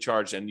billing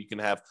charge, and you can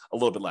have a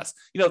little bit less.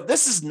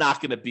 This is not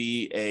going to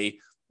be a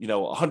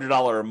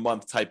 $100 a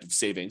month type of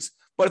savings,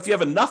 but if you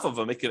have enough of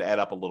them, it could add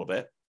up a little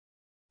bit.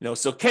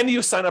 So can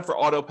you sign up for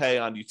auto pay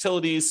on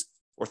utilities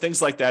or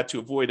things like that to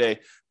avoid a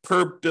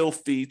per bill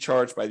fee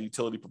charged by the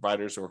utility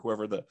providers or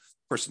whoever the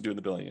person doing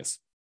the billing is?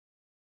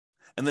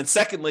 And then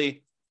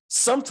secondly,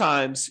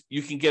 sometimes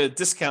you can get a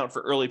discount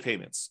for early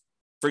payments.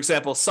 For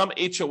example, some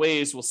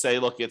HOAs will say,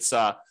 look, it's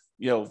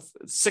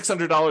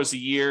 $600 a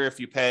year if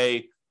you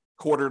pay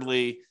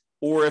quarterly,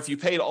 or if you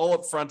paid all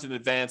up front in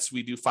advance,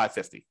 we do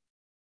 $550.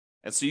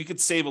 And so you could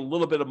save a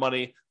little bit of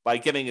money by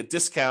getting a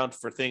discount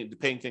for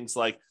paying things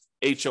like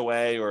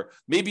HOA, or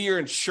maybe your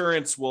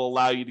insurance will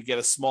allow you to get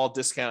a small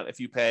discount if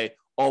you pay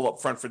all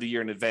up front for the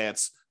year in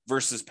advance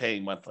versus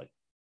paying monthly.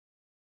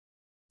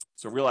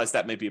 So realize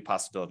that may be a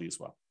possibility as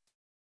well.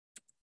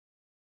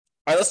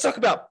 All right, let's talk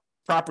about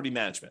property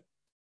management.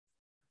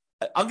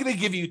 I'm going to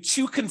give you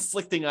 2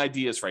 conflicting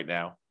ideas right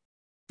now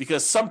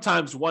because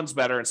sometimes one's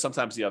better and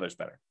sometimes the other's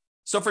better.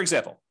 So for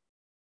example,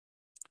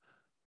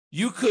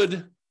 you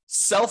could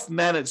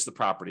self-manage the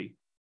property,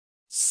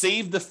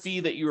 save the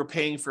fee that you were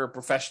paying for a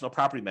professional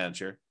property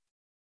manager.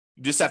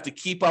 You just have to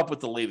keep up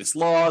with the latest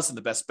laws and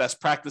the best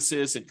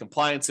practices and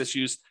compliance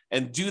issues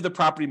and do the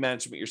property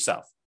management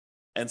yourself.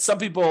 And some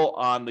people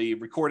on the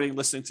recording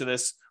listening to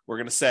this, we're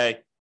going to say,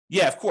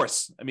 yeah, of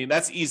course. I mean,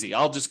 that's easy.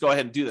 I'll just go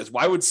ahead and do this.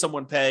 Why would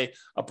someone pay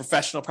a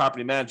professional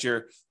property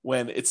manager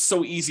when it's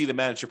so easy to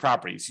manage your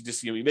properties? You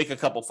just, you make a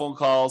couple phone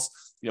calls.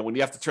 When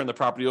you have to turn the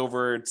property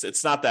over,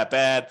 it's not that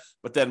bad.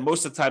 But then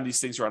most of the time, these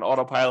things are on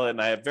autopilot,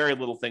 and I have very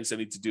little things I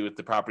need to do with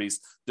the properties.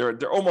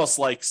 They're almost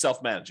like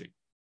self-managing.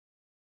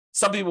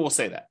 Some people will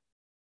say that.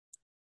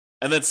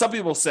 And then some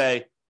people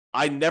say,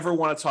 I never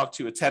want to talk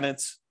to a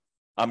tenant.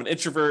 I'm an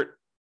introvert.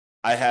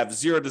 I have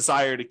zero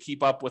desire to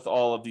keep up with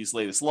all of these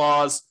latest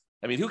laws.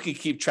 I mean, who can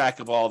keep track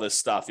of all this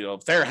stuff?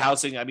 Fair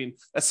housing. I mean,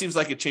 that seems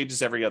like it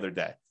changes every other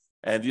day.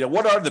 And,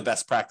 what are the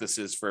best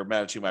practices for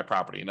managing my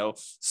property?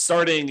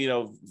 Starting,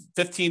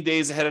 15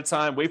 days ahead of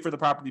time, wait for the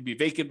property to be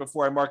vacant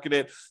before I market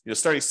it,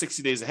 starting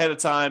 60 days ahead of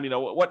time,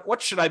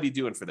 what should I be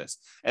doing for this?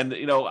 And,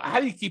 how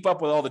do you keep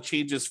up with all the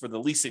changes for the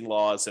leasing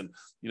laws? And,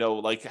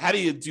 how do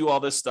you do all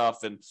this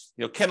stuff? And,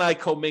 can I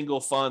commingle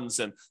funds?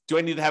 And do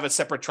I need to have a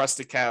separate trust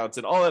account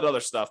and all that other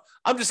stuff?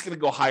 I'm just going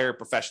to go hire a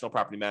professional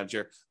property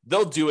manager.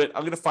 They'll do it.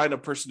 I'm going to find a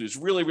person who's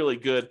really, really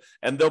good,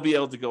 and they'll be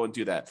able to go and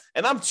do that.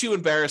 And I'm too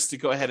embarrassed to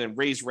go ahead and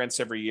raise rents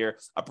every year.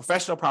 A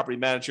professional property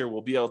manager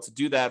will be able to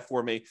do that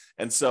for me.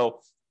 And so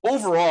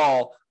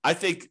overall, I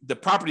think the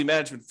property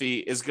management fee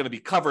is going to be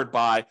covered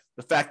by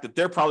the fact that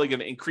they're probably going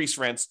to increase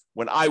rents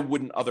when I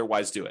wouldn't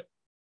otherwise do it.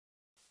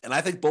 And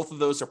I think both of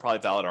those are probably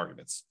valid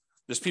arguments.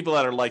 There's people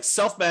that are like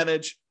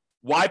self-manage,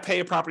 Why pay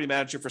a property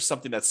manager for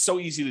something that's so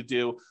easy to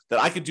do that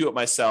I could do it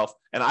myself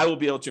and I will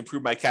be able to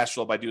improve my cash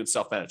flow by doing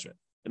self-management?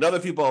 And other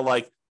people are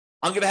like,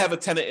 I'm going to have a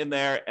tenant in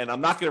there and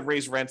I'm not going to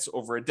raise rents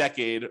over a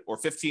decade or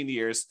 15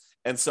 years.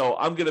 And so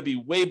I'm going to be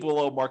way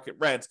below market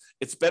rent.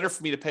 It's better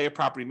for me to pay a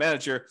property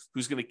manager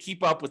who's going to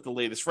keep up with the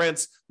latest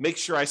rents, make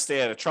sure I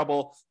stay out of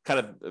trouble, kind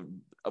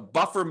of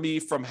buffer me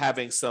from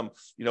having some,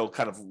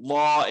 kind of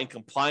law and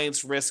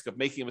compliance risk of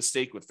making a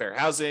mistake with fair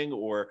housing,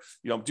 or,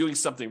 I'm doing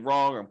something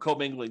wrong, or I'm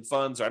commingling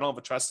funds, or I don't have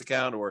a trust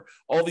account, or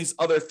all these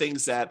other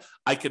things that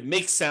I could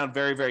make sound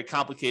very, very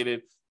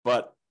complicated.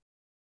 But,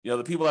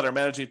 the people that are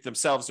managing it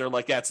themselves, they're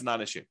like, yeah, it's a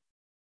non-issue.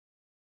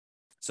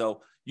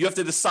 So you have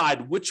to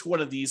decide which one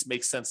of these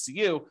makes sense to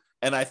you.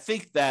 And I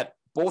think that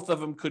both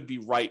of them could be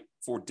right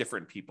for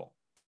different people.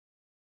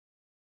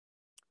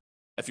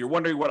 If you're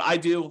wondering what I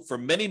do, for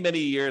many, many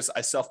years,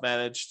 I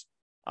self-managed.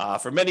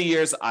 For many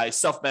years, I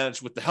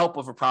self-managed with the help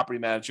of a property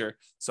manager.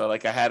 So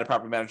like I had a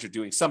property manager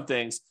doing some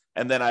things,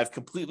 and then I've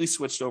completely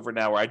switched over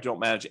now where I don't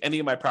manage any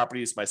of my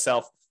properties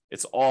myself.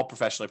 It's all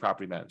professionally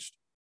property managed.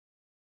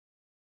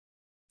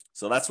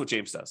 So that's what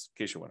James does,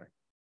 in case you're wondering.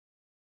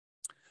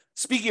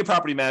 Speaking of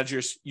property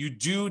managers, you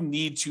do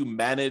need to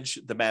manage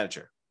the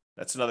manager.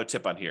 That's another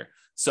tip on here.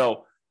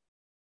 So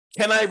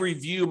can I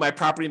review my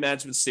property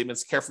management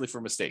statements carefully for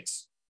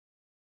mistakes?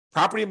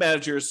 Property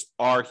managers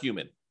are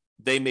human.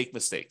 They make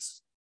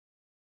mistakes.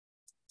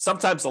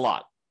 Sometimes a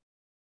lot,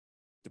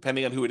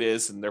 depending on who it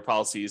is and their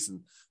policies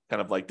and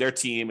kind of like their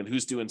team and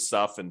who's doing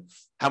stuff and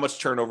how much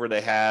turnover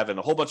they have and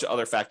a whole bunch of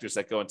other factors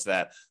that go into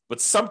that.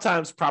 But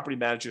sometimes property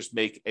managers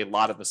make a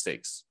lot of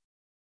mistakes.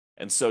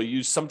 And so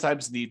you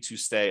sometimes need to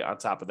stay on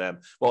top of them.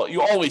 Well,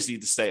 you always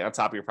need to stay on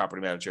top of your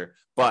property manager,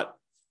 but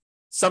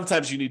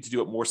sometimes you need to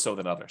do it more so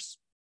than others.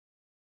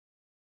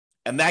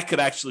 And that could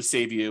actually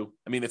save you.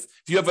 I mean, if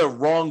you have a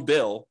wrong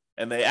bill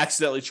and they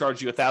accidentally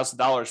charge you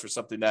 $1,000 for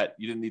something that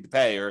you didn't need to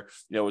pay, or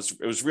it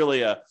was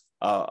really a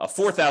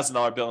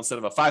 $4,000 bill instead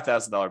of a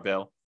 $5,000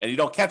 bill, and you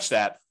don't catch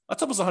that,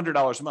 that's almost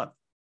 $100 a month.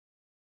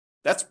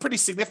 That's pretty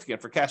significant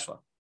for cash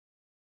flow.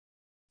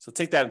 So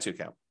take that into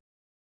account.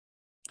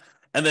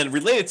 And then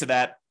related to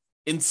that,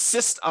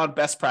 insist on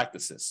best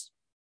practices.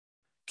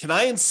 Can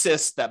I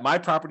insist that my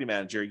property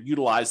manager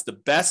utilize the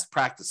best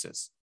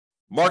practices?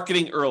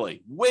 Marketing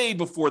early, way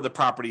before the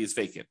property is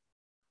vacant.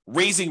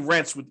 Raising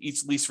rents with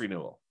each lease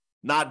renewal.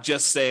 Not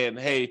just saying,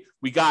 hey,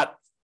 we got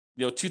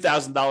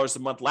 $2,000 a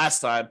month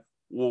last time,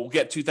 we'll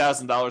get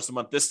 $2,000 a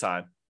month this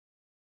time.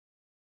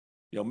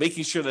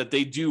 Making sure that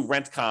they do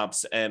rent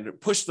comps and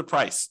push the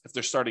price if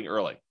they're starting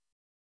early.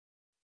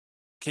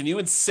 Can you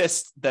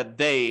insist that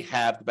they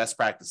have the best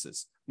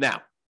practices?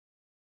 Now,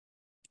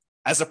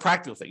 as a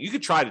practical thing, you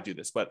could try to do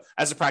this, but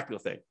as a practical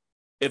thing,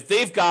 if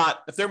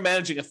they're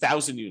managing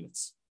 1,000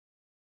 units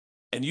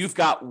and you've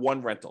got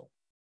one rental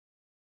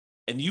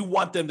and you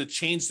want them to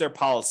change their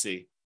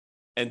policy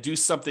and do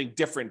something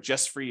different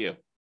just for you,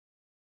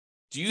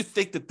 do you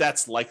think that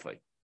that's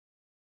likely?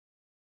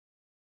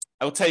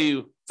 I will tell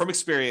you from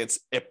experience,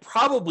 it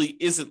probably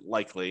isn't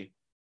likely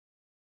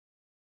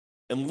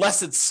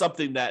unless it's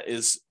something that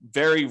is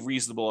very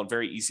reasonable and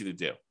very easy to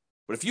do.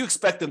 But if you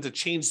expect them to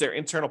change their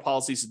internal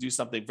policies to do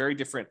something very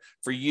different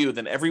for you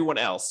than everyone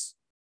else,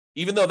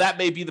 even though that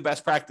may be the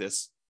best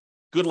practice,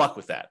 good luck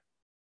with that.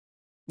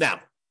 Now,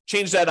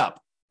 change that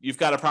up. You've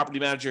got a property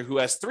manager who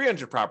has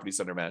 300 properties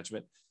under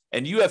management,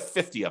 and you have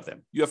 50 of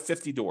them. You have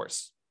 50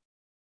 doors.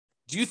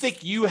 Do you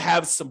think you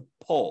have some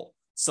pull,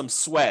 some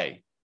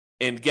sway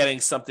in getting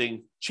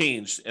something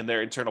changed in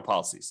their internal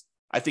policies?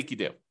 I think you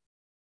do.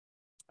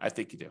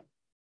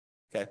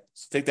 Okay,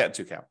 so take that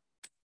into account.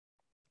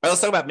 All right,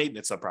 let's talk about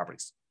maintenance on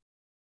properties.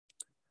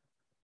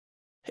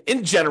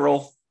 In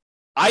general,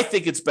 I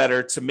think it's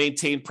better to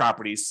maintain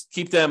properties,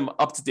 keep them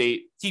up to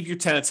date, keep your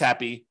tenants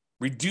happy,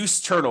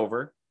 reduce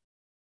turnover.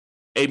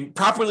 A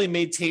properly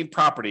maintained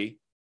property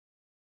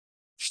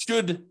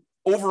should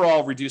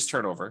overall reduce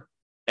turnover,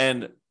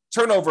 and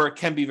turnover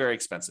can be very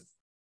expensive.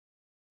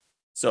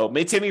 So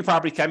maintaining your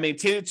property, can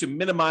maintain it to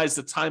minimize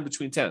the time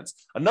between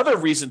tenants. Another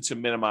reason to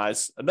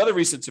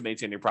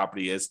maintain your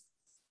property is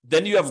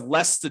then you have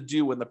less to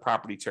do when the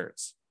property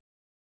turns.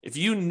 If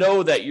you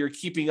know that you're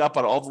keeping up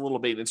on all the little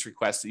maintenance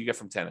requests that you get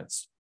from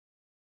tenants,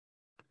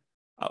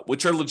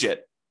 which are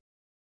legit,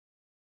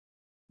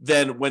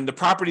 then when the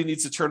property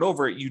needs to turn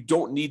over, you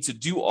don't need to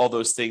do all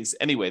those things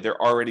anyway.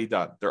 They're already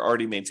done. They're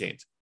already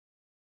maintained.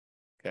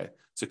 Okay.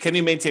 So can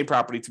you maintain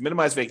property to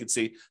minimize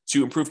vacancy,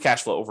 to improve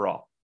cash flow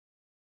overall?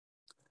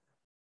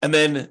 And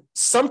then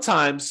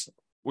sometimes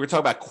we're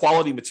talking about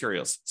quality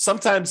materials.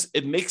 Sometimes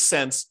it makes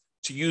sense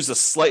to use a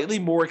slightly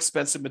more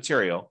expensive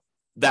material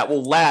that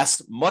will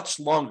last much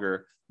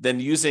longer than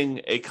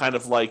using a kind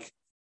of like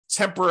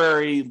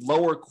temporary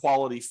lower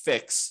quality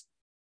fix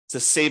to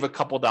save a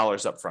couple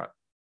dollars up front.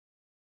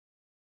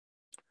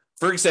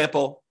 For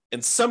example,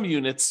 in some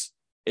units,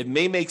 it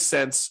may make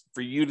sense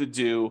for you to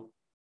do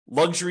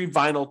luxury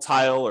vinyl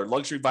tile or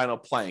luxury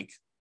vinyl plank,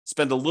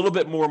 spend a little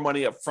bit more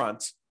money up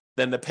front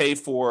than to pay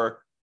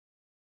for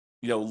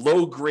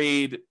low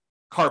grade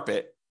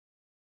carpet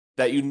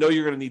that you know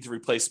you're going to need to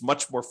replace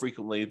much more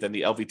frequently than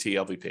the LVT,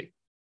 LVP.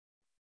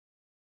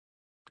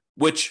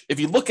 Which, if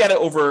you look at it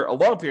over a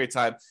long period of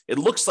time, it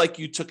looks like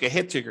you took a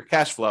hit to your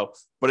cash flow.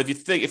 But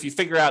if you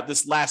figure out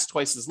this lasts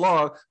twice as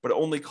long, but it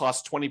only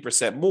costs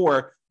 20%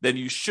 more, then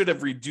you should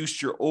have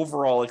reduced your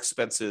overall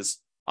expenses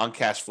on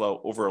cash flow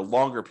over a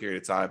longer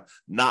period of time,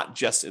 not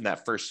just in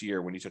that first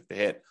year when you took the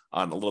hit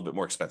on a little bit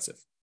more expensive.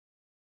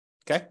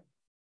 Okay?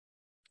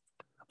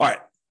 All right.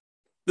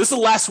 This is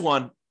the last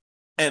one.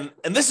 And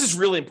this is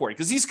really important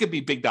because these could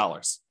be big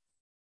dollars.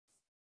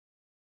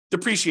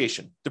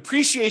 Depreciation.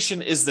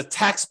 Depreciation is the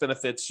tax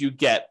benefits you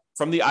get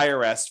from the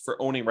IRS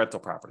for owning rental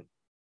property.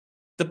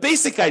 The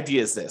basic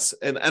idea is this,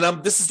 and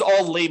this is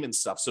all layman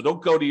stuff. So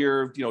don't go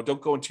to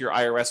don't go into your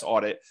IRS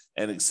audit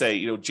and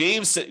say,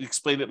 James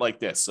explained it like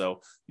this.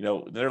 So,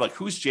 they're like,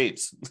 who's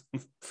James?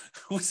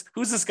 who's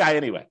this guy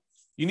anyway?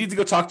 You need to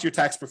go talk to your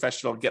tax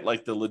professional and get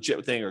like the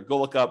legit thing, or go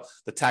look up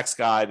the tax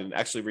guide and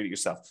actually read it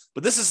yourself.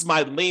 But this is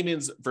my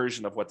layman's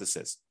version of what this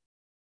is.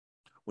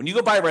 When you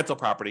go buy a rental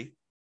property,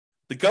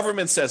 the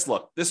government says,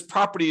 look, this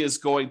property is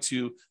going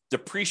to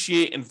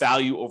depreciate in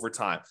value over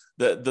time.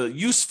 The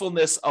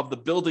usefulness of the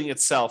building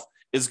itself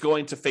is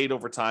going to fade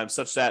over time,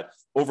 such that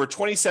over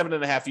 27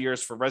 and a half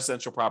years for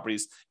residential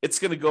properties, it's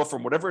going to go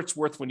from whatever it's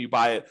worth when you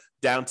buy it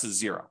down to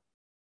zero.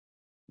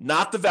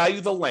 Not the value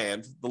of the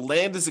land. The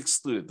land is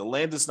excluded. The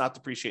land does not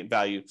depreciate in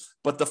value,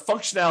 but the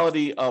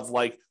functionality of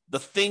like the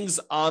things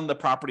on the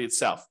property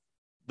itself,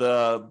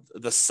 the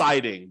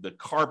siding, the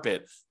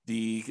carpet,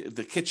 the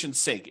kitchen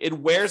sink, it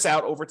wears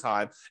out over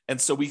time. And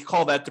so we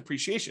call that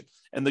depreciation.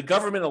 And the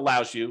government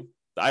allows you,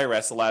 the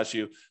IRS allows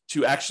you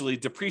to actually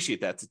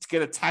depreciate that, to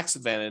get a tax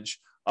advantage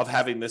of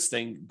having this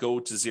thing go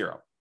to zero.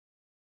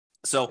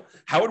 So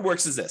how it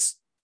works is this.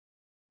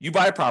 You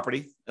buy a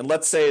property, and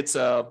let's say it's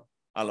a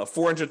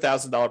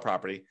 $400,000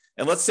 property.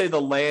 And let's say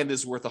the land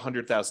is worth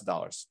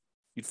 $100,000.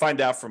 You'd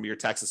find out from your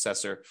tax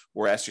assessor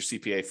or ask your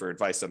CPA for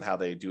advice on how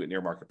they do it in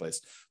your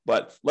marketplace.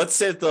 But let's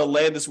say that the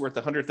land is worth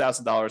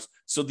 $100,000.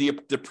 So the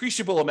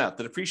depreciable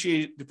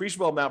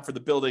amount for the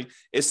building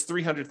is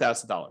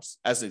 $300,000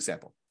 as an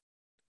example.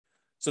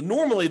 So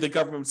normally the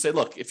government would say,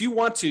 look, if you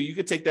want to, you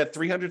could take that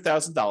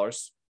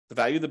 $300,000, the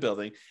value of the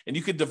building, and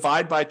you could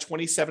divide by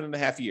 27 and a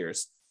half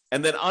years.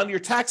 And then on your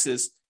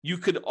taxes, you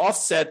could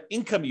offset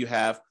income you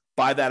have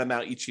by that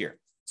amount each year.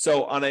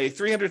 So on a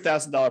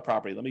 $300,000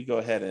 property, let me go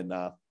ahead and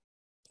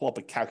pull up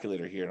a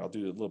calculator here, and I'll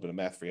do a little bit of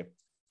math for you.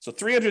 So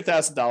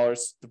 $300,000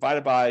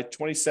 divided by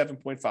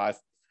 27.5.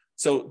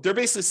 So they're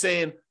basically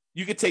saying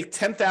you could take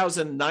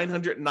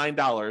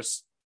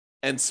 $10,909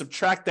 and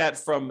subtract that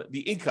from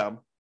the income.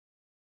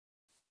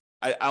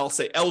 I'll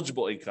say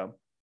eligible income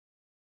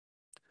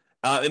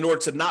in order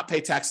to not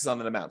pay taxes on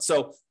that amount.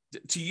 So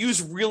to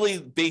use really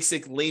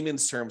basic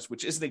layman's terms,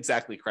 which isn't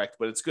exactly correct,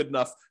 but it's good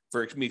enough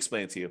for me to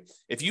explain it to you.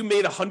 If you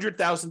made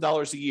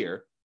 $100,000 a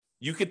year,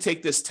 you could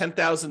take this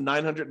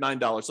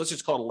 $10,909. Let's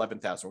just call it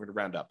 $11,000. We're going to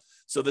round up.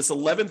 So this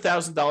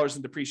 $11,000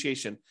 in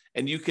depreciation,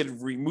 and you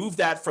could remove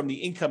that from the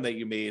income that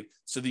you made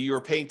so that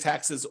you're paying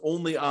taxes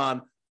only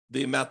on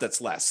the amount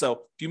that's less. So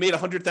if you made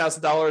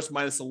 $100,000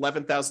 minus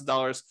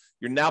 $11,000,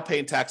 you're now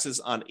paying taxes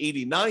on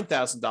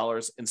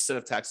 $89,000 instead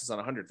of taxes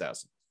on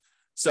 $100,000.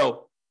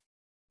 So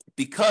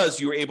because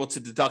you were able to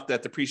deduct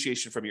that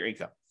depreciation from your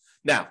income.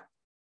 Now,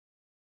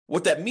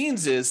 what that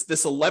means is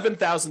this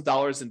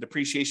 $11,000 in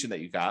depreciation that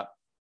you got,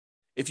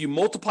 if you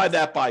multiply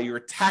that by your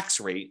tax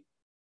rate,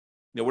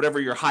 whatever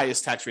your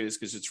highest tax rate is,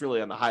 because it's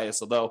really on the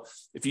highest, although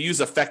if you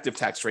use effective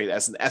tax rate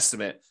as an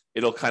estimate,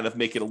 it'll kind of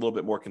make it a little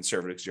bit more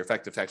conservative because your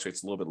effective tax rate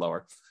is a little bit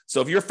lower.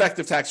 So if your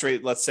effective tax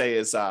rate, let's say,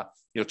 is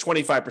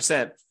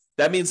 25%,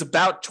 that means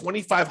about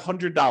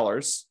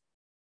 $2,500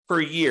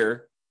 per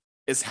year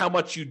is how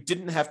much you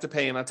didn't have to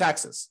pay in on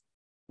taxes,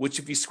 which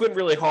if you squint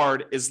really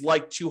hard is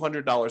like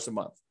 $200 a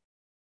month.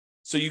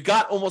 So you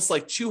got almost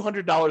like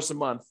 $200 a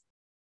month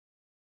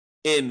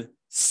in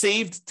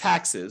saved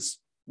taxes,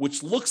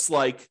 which looks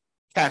like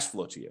cash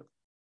flow to you.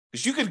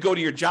 Because you could go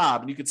to your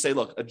job and you could say,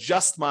 look,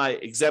 adjust my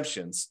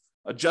exemptions,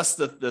 adjust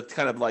the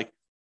kind of like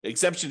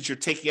exemptions you're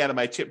taking out of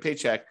my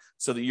paycheck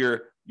so that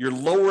you're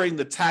lowering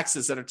the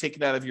taxes that are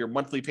taken out of your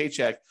monthly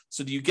paycheck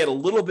so that you get a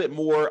little bit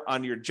more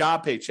on your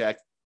job paycheck,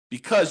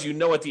 because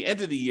at the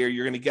end of the year,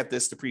 you're going to get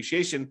this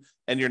depreciation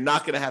and you're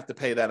not going to have to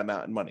pay that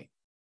amount in money.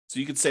 So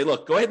you could say,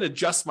 look, go ahead and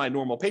adjust my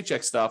normal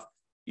paycheck stuff,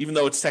 even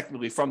though it's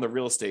technically from the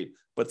real estate.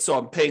 But so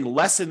I'm paying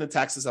less in the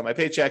taxes on my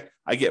paycheck.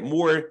 I get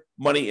more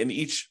money in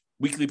each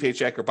weekly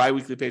paycheck or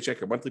biweekly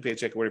paycheck or monthly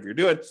paycheck or whatever you're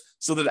doing,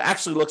 so that it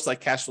actually looks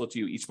like cash flow to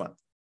you each month.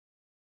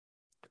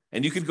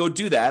 And you could go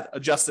do that,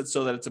 adjust it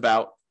so that it's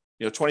about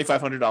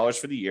 $2,500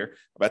 for the year,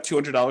 about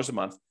 $200 a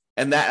month.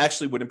 And that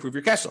actually would improve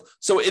your cash flow.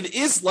 So it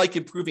is like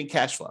improving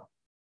cash flow,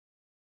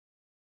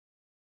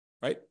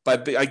 right?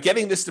 By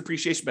getting this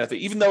depreciation benefit,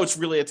 even though it's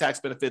really a tax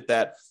benefit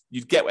that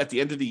you get at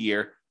the end of the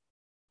year,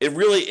 it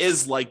really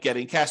is like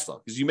getting cash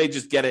flow, because you may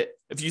just get it.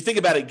 If you think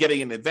about it,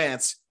 getting in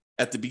advance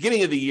at the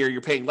beginning of the year,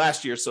 you're paying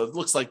last year. So it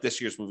looks like this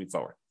year's moving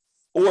forward.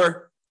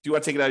 Or if you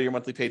want to take it out of your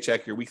monthly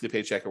paycheck, your weekly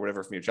paycheck, or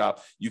whatever from your job,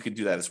 you can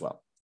do that as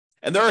well.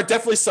 And there are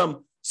definitely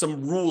some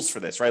rules for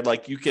this, right?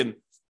 Like if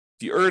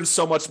you earn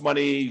so much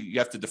money, you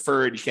have to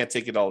defer it. You can't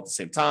take it all at the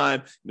same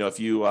time. If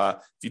you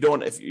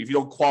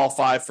don't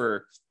qualify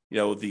for,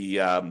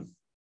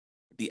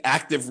 the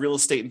active real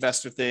estate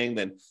investor thing,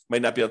 then you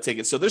might not be able to take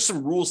it. So there's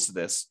some rules to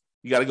this.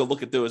 You got to go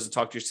look at those and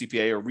talk to your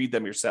CPA or read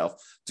them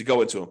yourself to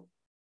go into them.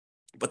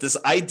 But this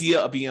idea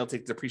of being able to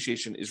take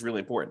depreciation is really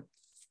important.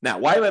 Now,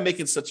 why am I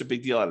making such a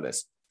big deal out of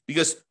this?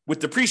 Because with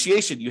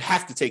depreciation, you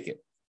have to take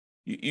it.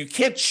 You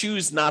can't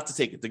choose not to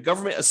take it. The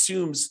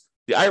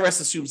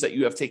IRS assumes that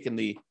you have taken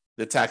the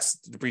tax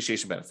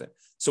depreciation benefit.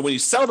 So when you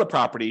sell the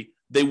property,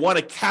 they want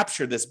to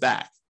capture this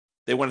back.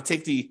 They want to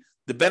take the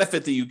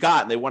benefit that you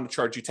got and they want to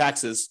charge you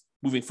taxes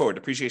moving forward,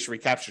 depreciation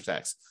recapture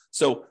tax.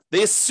 So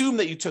they assume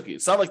that you took it.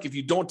 It's not like if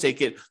you don't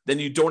take it, then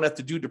you don't have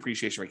to do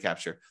depreciation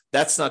recapture.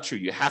 That's not true.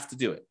 You have to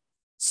do it.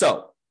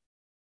 So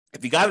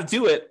if you got to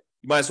do it,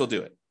 you might as well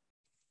do it.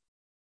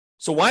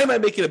 So why am I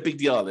making a big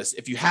deal on this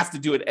if you have to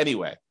do it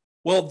anyway?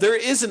 Well, there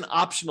is an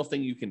optional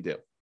thing you can do.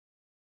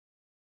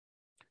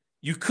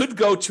 You could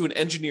go to an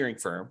engineering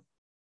firm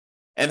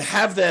and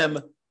have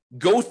them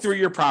go through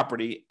your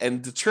property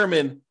and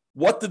determine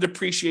what the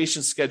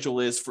depreciation schedule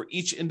is for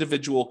each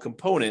individual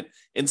component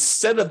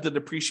instead of the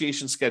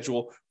depreciation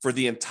schedule for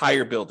the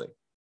entire building.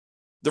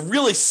 The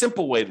really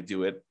simple way to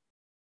do it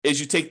is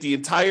you take the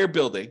entire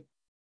building,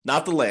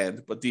 not the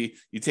land, but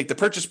you take the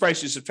purchase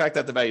price, you subtract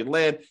out the value of the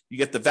land, you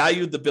get the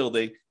value of the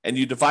building, and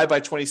you divide by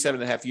 27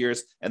 and a half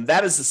years, and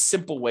that is a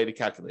simple way to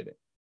calculate it.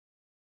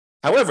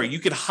 However, you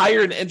could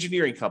hire an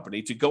engineering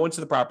company to go into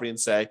the property and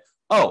say,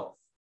 oh,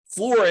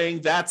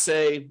 flooring, that's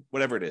a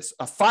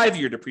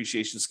 5-year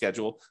depreciation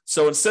schedule.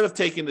 So instead of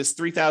taking this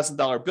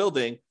 $3,000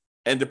 building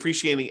and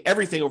depreciating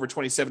everything over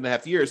 27 and a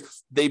half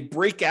years, they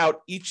break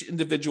out each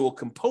individual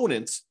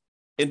component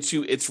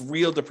into its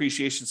real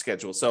depreciation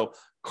schedule. So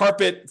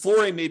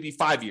flooring may be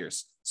 5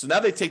 years. So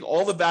now they take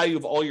all the value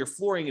of all your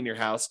flooring in your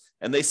house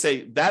and they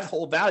say that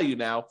whole value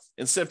now,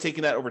 instead of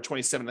taking that over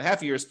 27 and a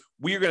half years,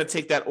 we are going to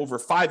take that over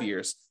 5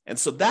 years. And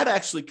so that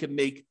actually can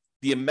make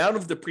the amount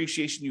of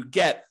depreciation you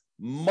get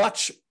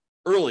much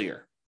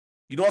earlier.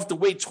 You don't have to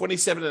wait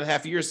 27 and a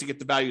half years to get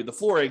the value of the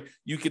flooring.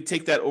 You can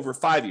take that over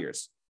 5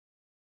 years,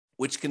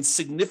 which can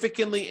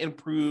significantly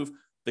improve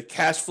the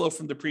cash flow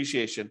from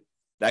depreciation,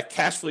 that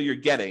cash flow you're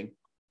getting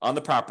on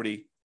the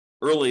property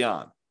early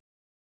on.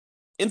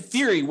 In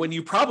theory, when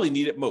you probably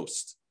need it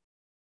most.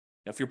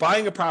 Now, if you're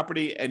buying a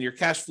property and your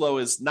cash flow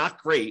is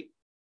not great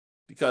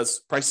because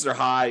prices are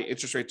high,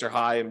 interest rates are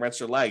high, and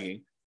rents are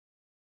lagging,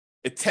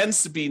 it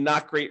tends to be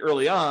not great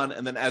early on.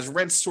 And then as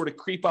rents sort of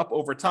creep up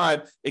over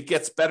time, it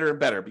gets better and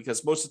better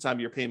because most of the time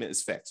your payment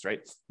is fixed, right?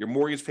 Your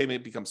mortgage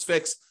payment becomes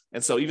fixed.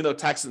 And so even though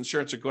tax and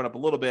insurance are going up a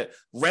little bit,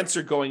 rents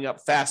are going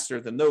up faster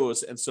than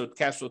those. And so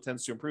cash flow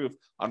tends to improve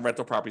on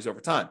rental properties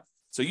over time.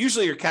 So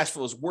usually your cash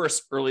flow is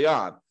worse early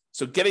on.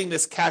 So getting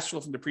this cash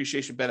flow from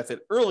depreciation benefit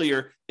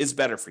earlier is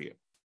better for you.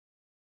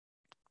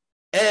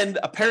 And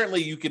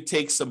apparently you could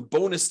take some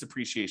bonus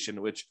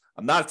depreciation, which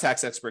I'm not a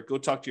tax expert. Go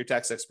talk to your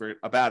tax expert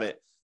about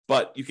it.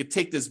 But you could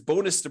take this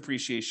bonus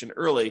depreciation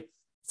early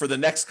for the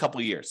next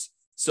couple of years.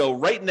 So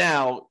right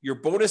now, your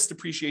bonus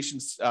depreciation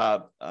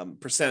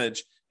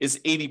percentage is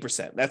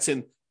 80%. That's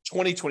in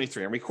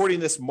 2023. I'm recording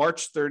this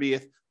March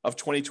 30th of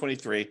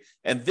 2023.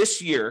 And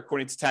this year,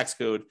 according to tax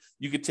code,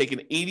 you could take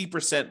an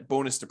 80%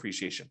 bonus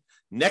depreciation.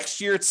 Next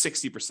year, it's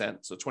 60%.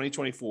 So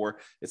 2024,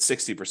 it's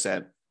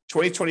 60%.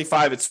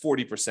 2025, it's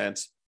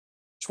 40%.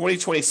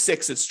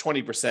 2026, it's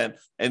 20%.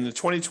 And in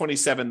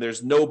 2027,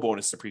 there's no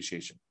bonus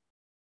depreciation.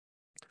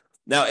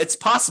 Now, it's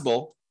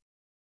possible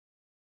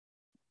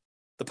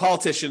the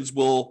politicians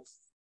will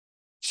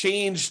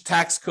change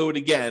tax code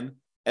again,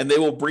 and they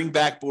will bring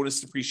back bonus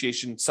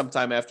depreciation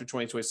sometime after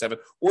 2027,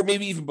 or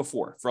maybe even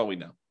before, for all we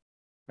know,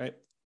 right?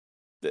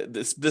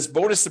 This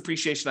bonus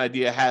depreciation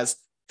idea has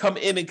come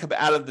in and come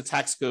out of the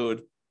tax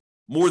code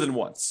more than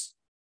once.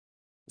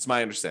 It's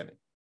my understanding.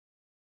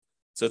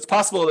 So it's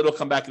possible that it'll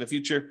come back in the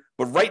future,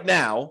 but right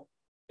now,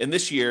 in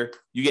this year,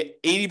 you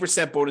get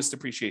 80% bonus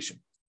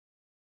depreciation.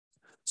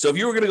 So if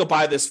you were going to go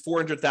buy this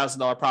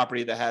 $400,000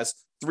 property that has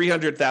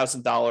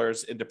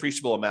 $300,000 in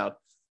depreciable amount,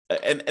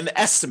 an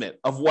estimate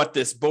of what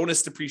this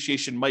bonus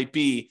depreciation might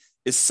be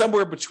is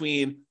somewhere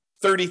between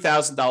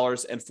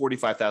 $30,000 and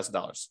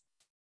 $45,000.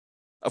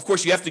 Of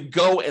course, you have to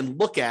go and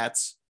look at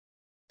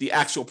the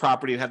actual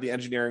property and have the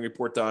engineering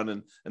report done,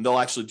 and they'll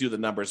actually do the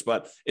numbers.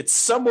 But it's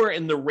somewhere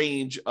in the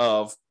range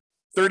of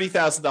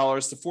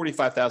 $30,000 to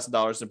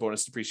 $45,000 in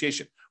bonus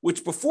depreciation,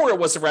 which before it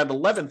was around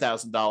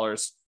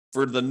 $11,000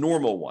 for the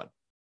normal one.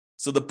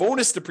 So the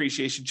bonus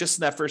depreciation just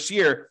in that first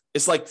year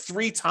is like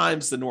 3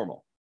 times the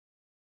normal.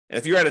 And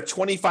if you're at a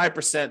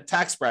 25%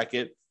 tax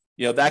bracket,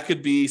 that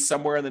could be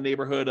somewhere in the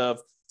neighborhood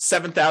of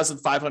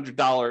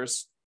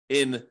 $7,500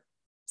 in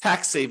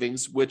tax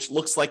savings, which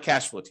looks like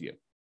cash flow to you.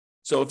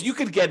 So if you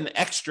could get an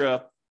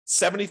extra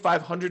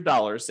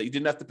 $7,500 that you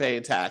didn't have to pay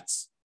in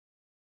tax,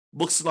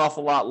 looks an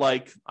awful lot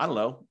like, I don't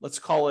know, let's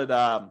call it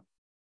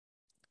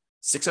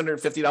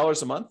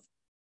 $650 a month.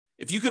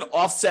 If you could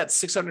offset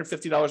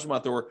 $650 a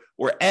month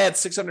or add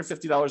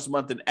 $650 a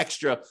month in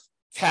extra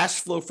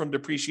cash flow from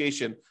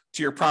depreciation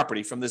to your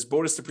property from this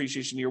bonus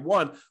depreciation year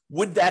one,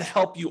 would that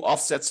help you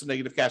offset some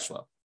negative cash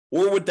flow?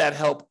 Or would that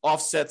help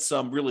offset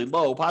some really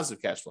low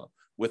positive cash flow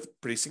with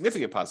pretty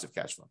significant positive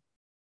cash flow?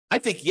 I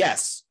think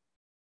yes.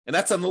 And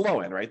that's on the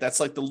low end, right? That's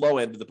like the low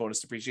end of the bonus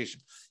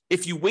depreciation.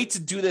 If you wait to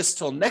do this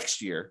till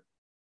next year,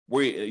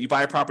 where you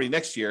buy a property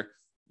next year,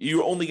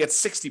 you only get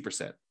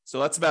 60%. So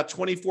that's about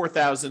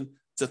 $24,000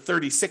 to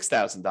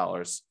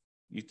 $36,000.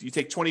 You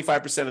take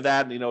 25% of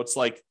that, and it's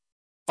like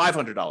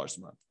 $500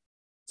 a month.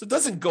 So it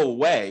doesn't go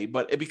away,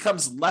 but it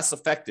becomes less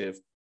effective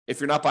if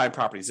you're not buying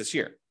properties this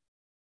year.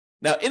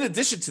 Now, in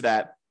addition to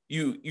that,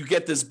 you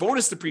get this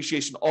bonus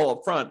depreciation all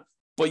up front,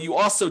 but you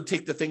also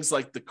take the things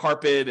like the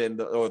carpet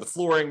or the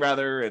flooring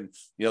rather, and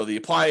the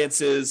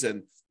appliances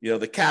and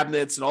the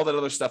cabinets and all that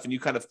other stuff, and you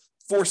kind of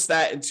force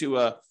that into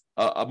a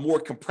more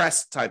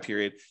compressed time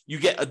period. You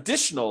get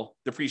additional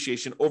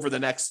depreciation over the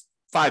next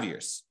 5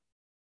 years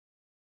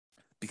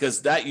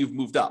because that you've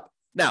moved up.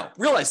 Now,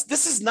 realize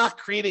this is not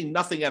creating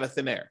nothing out of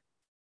thin air.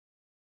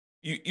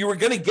 You are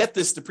going to get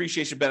this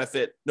depreciation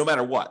benefit no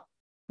matter what.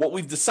 What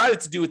we've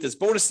decided to do with this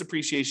bonus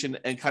depreciation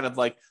and kind of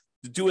like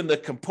doing the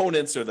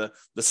components or the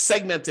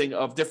segmenting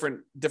of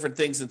different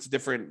things into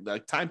different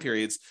time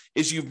periods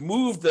is you've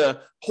moved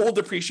the whole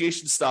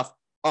depreciation stuff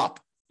up.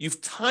 You've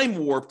time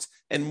warped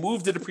and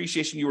moved the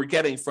depreciation you were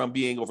getting from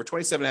being over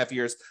 27 and a half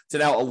years to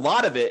now a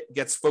lot of it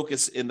gets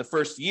focused in the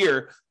first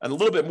year and a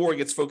little bit more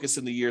gets focused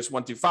in the years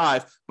 1 through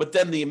 5. But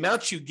then the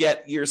amount you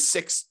get years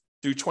 6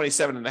 through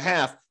 27 and a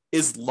half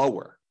is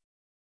lower.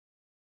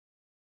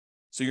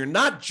 So you're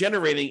not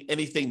generating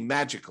anything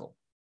magical.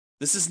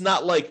 This is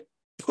not like,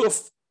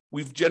 poof,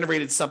 we've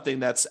generated something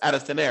that's out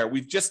of thin air.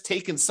 We've just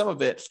taken some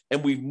of it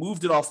and we've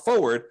moved it all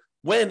forward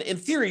when, in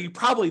theory, you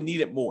probably need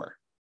it more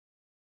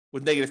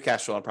with negative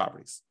cash flow on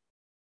properties.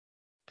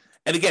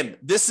 And again,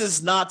 this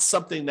is not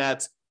something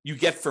that you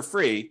get for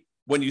free.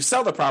 When you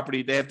sell the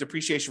property, they have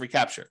depreciation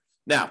recapture.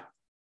 Now,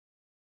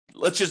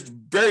 let's just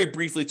very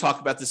briefly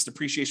talk about this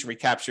depreciation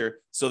recapture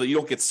so that you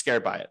don't get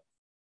scared by it.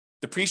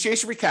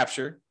 Depreciation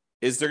recapture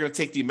is they're going to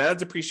take the amount of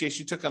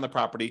depreciation you took on the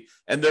property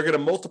and they're going to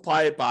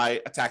multiply it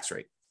by a tax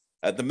rate.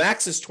 The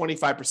max is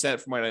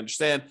 25% from what I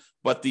understand,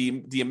 but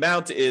the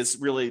amount is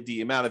really the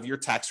amount of your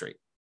tax rate.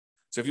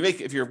 So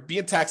if you're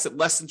being taxed at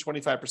less than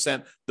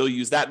 25%, they'll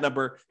use that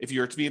number. If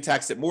you're being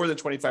taxed at more than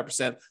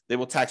 25%, they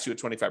will tax you at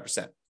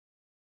 25%.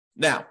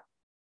 Now,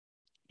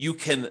 you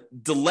can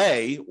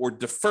delay or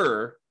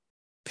defer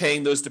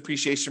paying those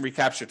depreciation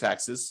recapture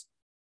taxes,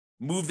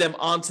 move them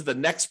onto the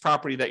next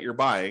property that you're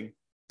buying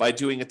by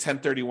doing a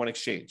 1031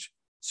 exchange.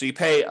 So you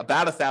pay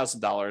about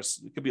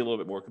 $1,000. It could be a little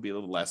bit more, it could be a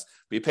little less,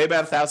 but you pay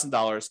about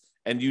 $1,000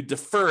 and you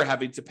defer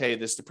having to pay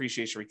this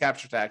depreciation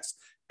recapture tax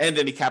and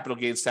any capital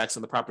gains tax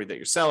on the property that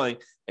you're selling,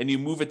 and you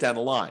move it down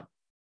the line.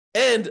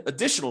 And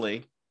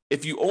additionally,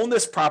 if you own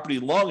this property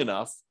long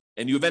enough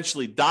and you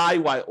eventually die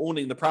while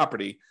owning the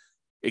property,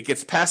 it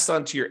gets passed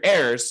on to your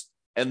heirs,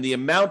 and the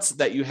amounts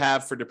that you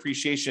have for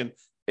depreciation,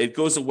 it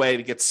goes away and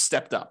it gets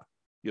stepped up.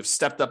 You have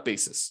stepped up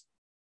basis.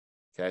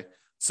 Okay.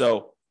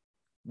 So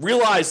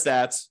realize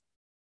that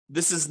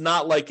this is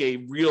not like a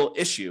real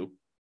issue.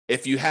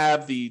 If you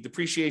have the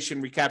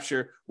depreciation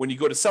recapture, when you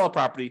go to sell a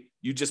property,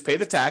 you just pay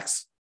the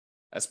tax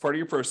as part of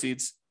your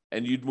proceeds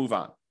and you'd move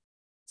on.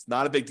 It's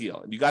not a big deal.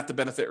 And you got the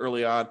benefit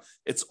early on.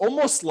 It's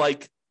almost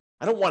like,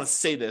 I don't want to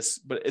say this,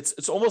 but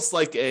it's almost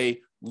like a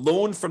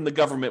loan from the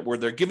government where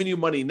they're giving you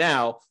money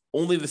now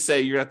only to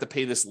say you're going to have to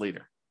pay this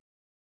later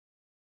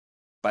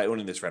by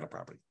owning this rental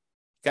property.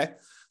 Okay.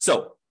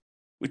 So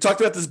we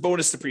talked about this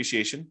bonus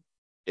depreciation.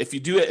 If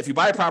you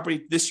buy a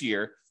property this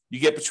year, you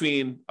get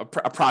between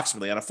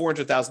approximately on a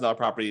 $400,000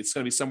 property, it's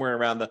going to be somewhere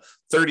around the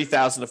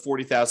 $30,000 to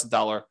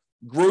 $40,000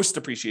 gross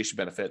depreciation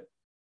benefit.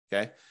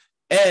 Okay.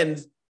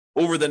 And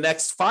over the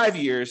next 5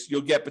 years,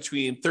 you'll get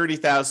between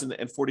 $30,000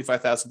 and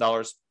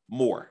 $45,000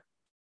 more.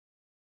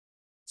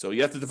 So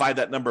you have to divide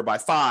that number by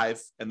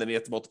 5, and then you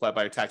have to multiply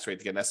by your tax rate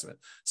to get an estimate.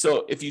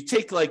 So if you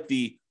take like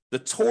the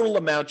total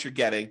amount you're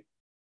getting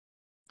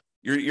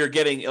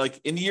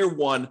like in year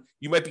one,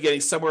 you might be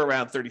getting somewhere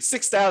around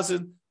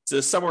 $36,000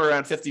 to somewhere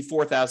around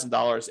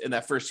 $54,000 in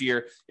that first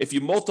year. If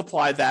you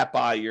multiply that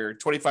by your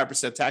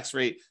 25% tax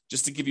rate,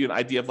 just to give you an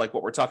idea of like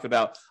what we're talking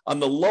about, on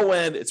the low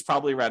end, it's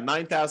probably around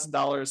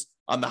 $9,000.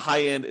 On the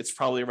high end, it's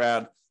probably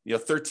around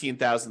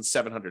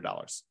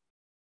 $13,700.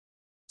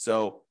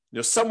 So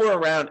somewhere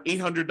around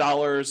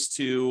 $800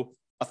 to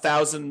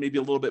 $1,000, maybe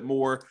a little bit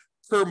more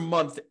per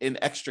month in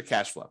extra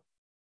cash flow.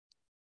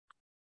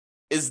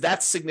 Is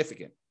that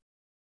significant?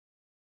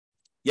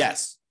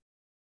 Yes,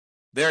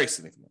 very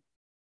significant.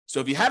 So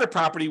if you had a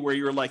property where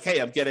you were like, hey,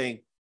 I'm getting,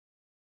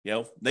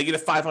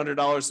 negative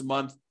 $500 a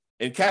month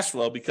in cash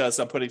flow because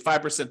I'm putting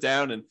 5%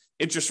 down and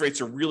interest rates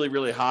are really,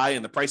 really high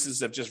and the prices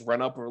have just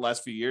run up over the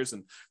last few years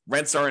and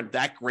rents aren't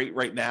that great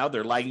right now.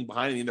 They're lagging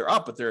behind. I mean, they're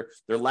up, but they're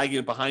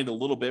lagging behind a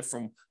little bit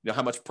from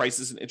how much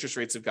prices and interest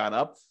rates have gone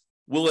up.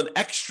 Will an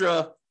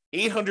extra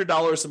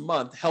 $800 a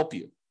month help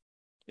you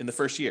in the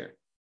first year?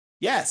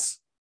 Yes.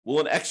 Will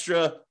an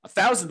extra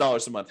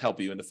 $1,000 a month help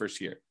you in the first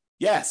year?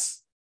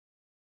 Yes.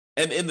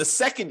 And in the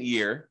second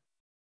year,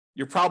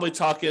 you're probably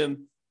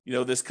talking,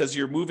 this because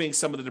you're moving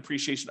some of the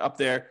depreciation up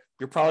there.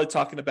 You're probably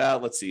talking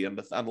about, let's see, on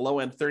the low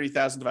end,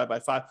 30,000 divided by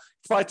 5.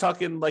 You're probably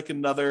talking like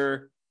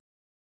another,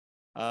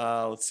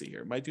 let's see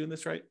here. Am I doing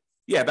this right?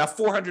 Yeah, about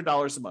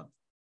 $400 a month.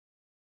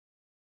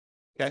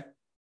 Okay.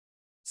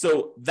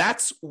 So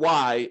that's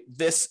why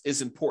this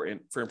is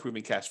important for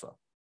improving cash flow.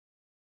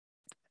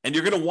 And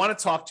you're going to want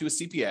to talk to a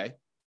CPA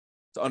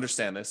to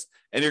understand this.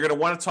 And you're going to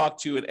want to talk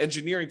to an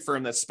engineering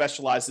firm that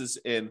specializes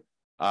in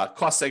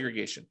cost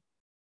segregation.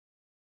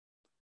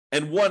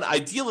 And one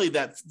ideally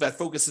that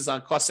focuses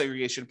on cost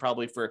segregation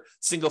probably for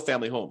single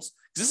family homes.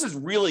 This is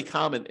really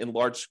common in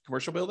large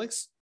commercial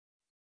buildings,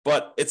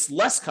 but it's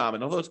less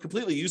common, although it's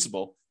completely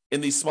usable, in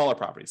these smaller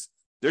properties.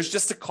 There's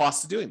just a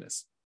cost to doing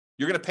this.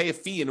 You're going to pay a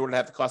fee in order to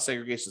have the cost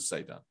segregation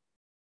study done.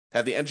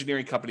 Have the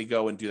engineering company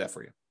go and do that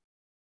for you.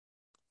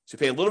 So you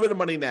pay a little bit of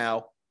money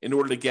now in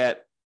order to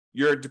get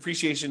your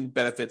depreciation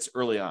benefits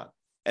early on.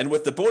 And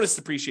with the bonus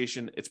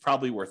depreciation, it's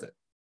probably worth it.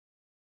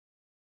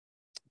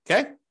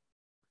 Okay?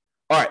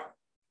 All right.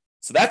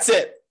 So that's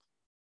it.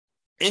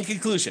 In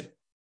conclusion,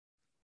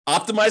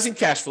 optimizing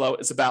cash flow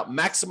is about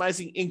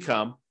maximizing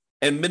income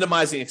and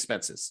minimizing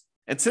expenses.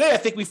 And today, I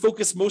think we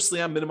focus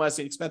mostly on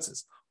minimizing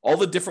expenses, all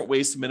the different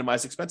ways to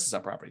minimize expenses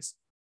on properties.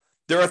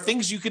 There are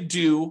things you could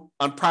do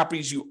on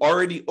properties you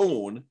already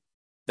own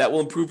that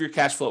will improve your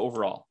cash flow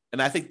overall.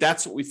 And I think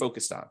that's what we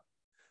focused on.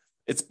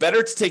 It's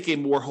better to take a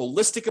more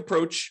holistic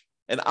approach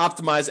and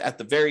optimize at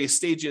the various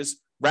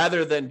stages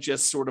rather than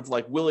just sort of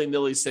like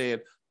willy-nilly saying,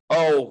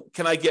 oh,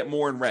 can I get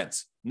more in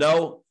rent?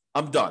 No,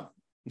 I'm done.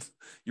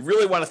 You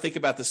really want to think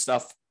about this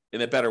stuff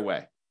in a better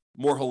way,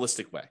 more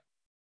holistic way.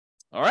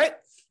 All right.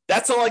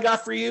 That's all I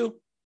got for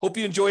you. Hope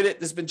you enjoyed it.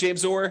 This has been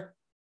James Orr.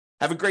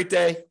 Have a great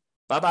day.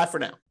 Bye-bye for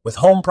now. With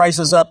home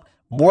prices up,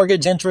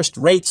 mortgage interest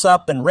rates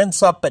up, and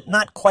rents up, but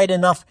not quite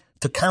enough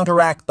to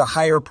counteract the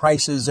higher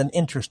prices and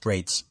interest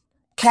rates,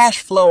 cash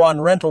flow on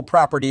rental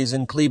properties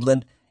in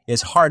Cleveland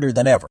is harder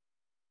than ever.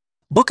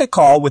 Book a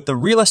call with the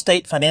Real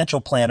Estate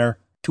Financial Planner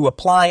to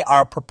apply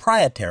our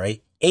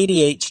proprietary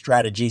 88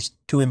 strategies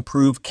to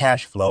improve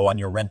cash flow on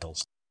your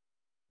rentals.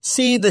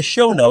 See the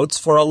show notes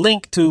for a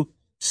link to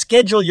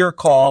schedule your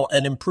call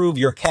and improve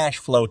your cash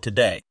flow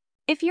today.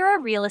 If you're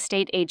a real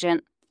estate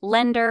agent,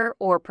 lender,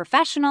 or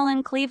professional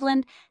in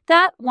Cleveland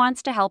that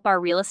wants to help our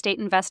real estate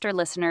investor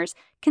listeners,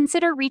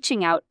 consider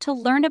reaching out to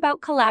learn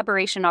about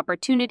collaboration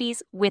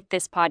opportunities with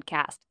this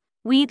podcast.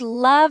 We'd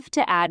love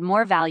to add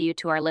more value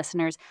to our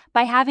listeners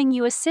by having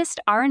you assist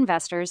our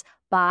investors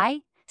buy,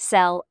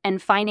 sell,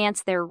 and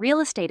finance their real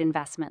estate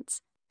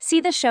investments.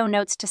 See the show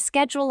notes to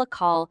schedule a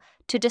call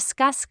to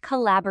discuss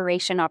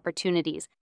collaboration opportunities.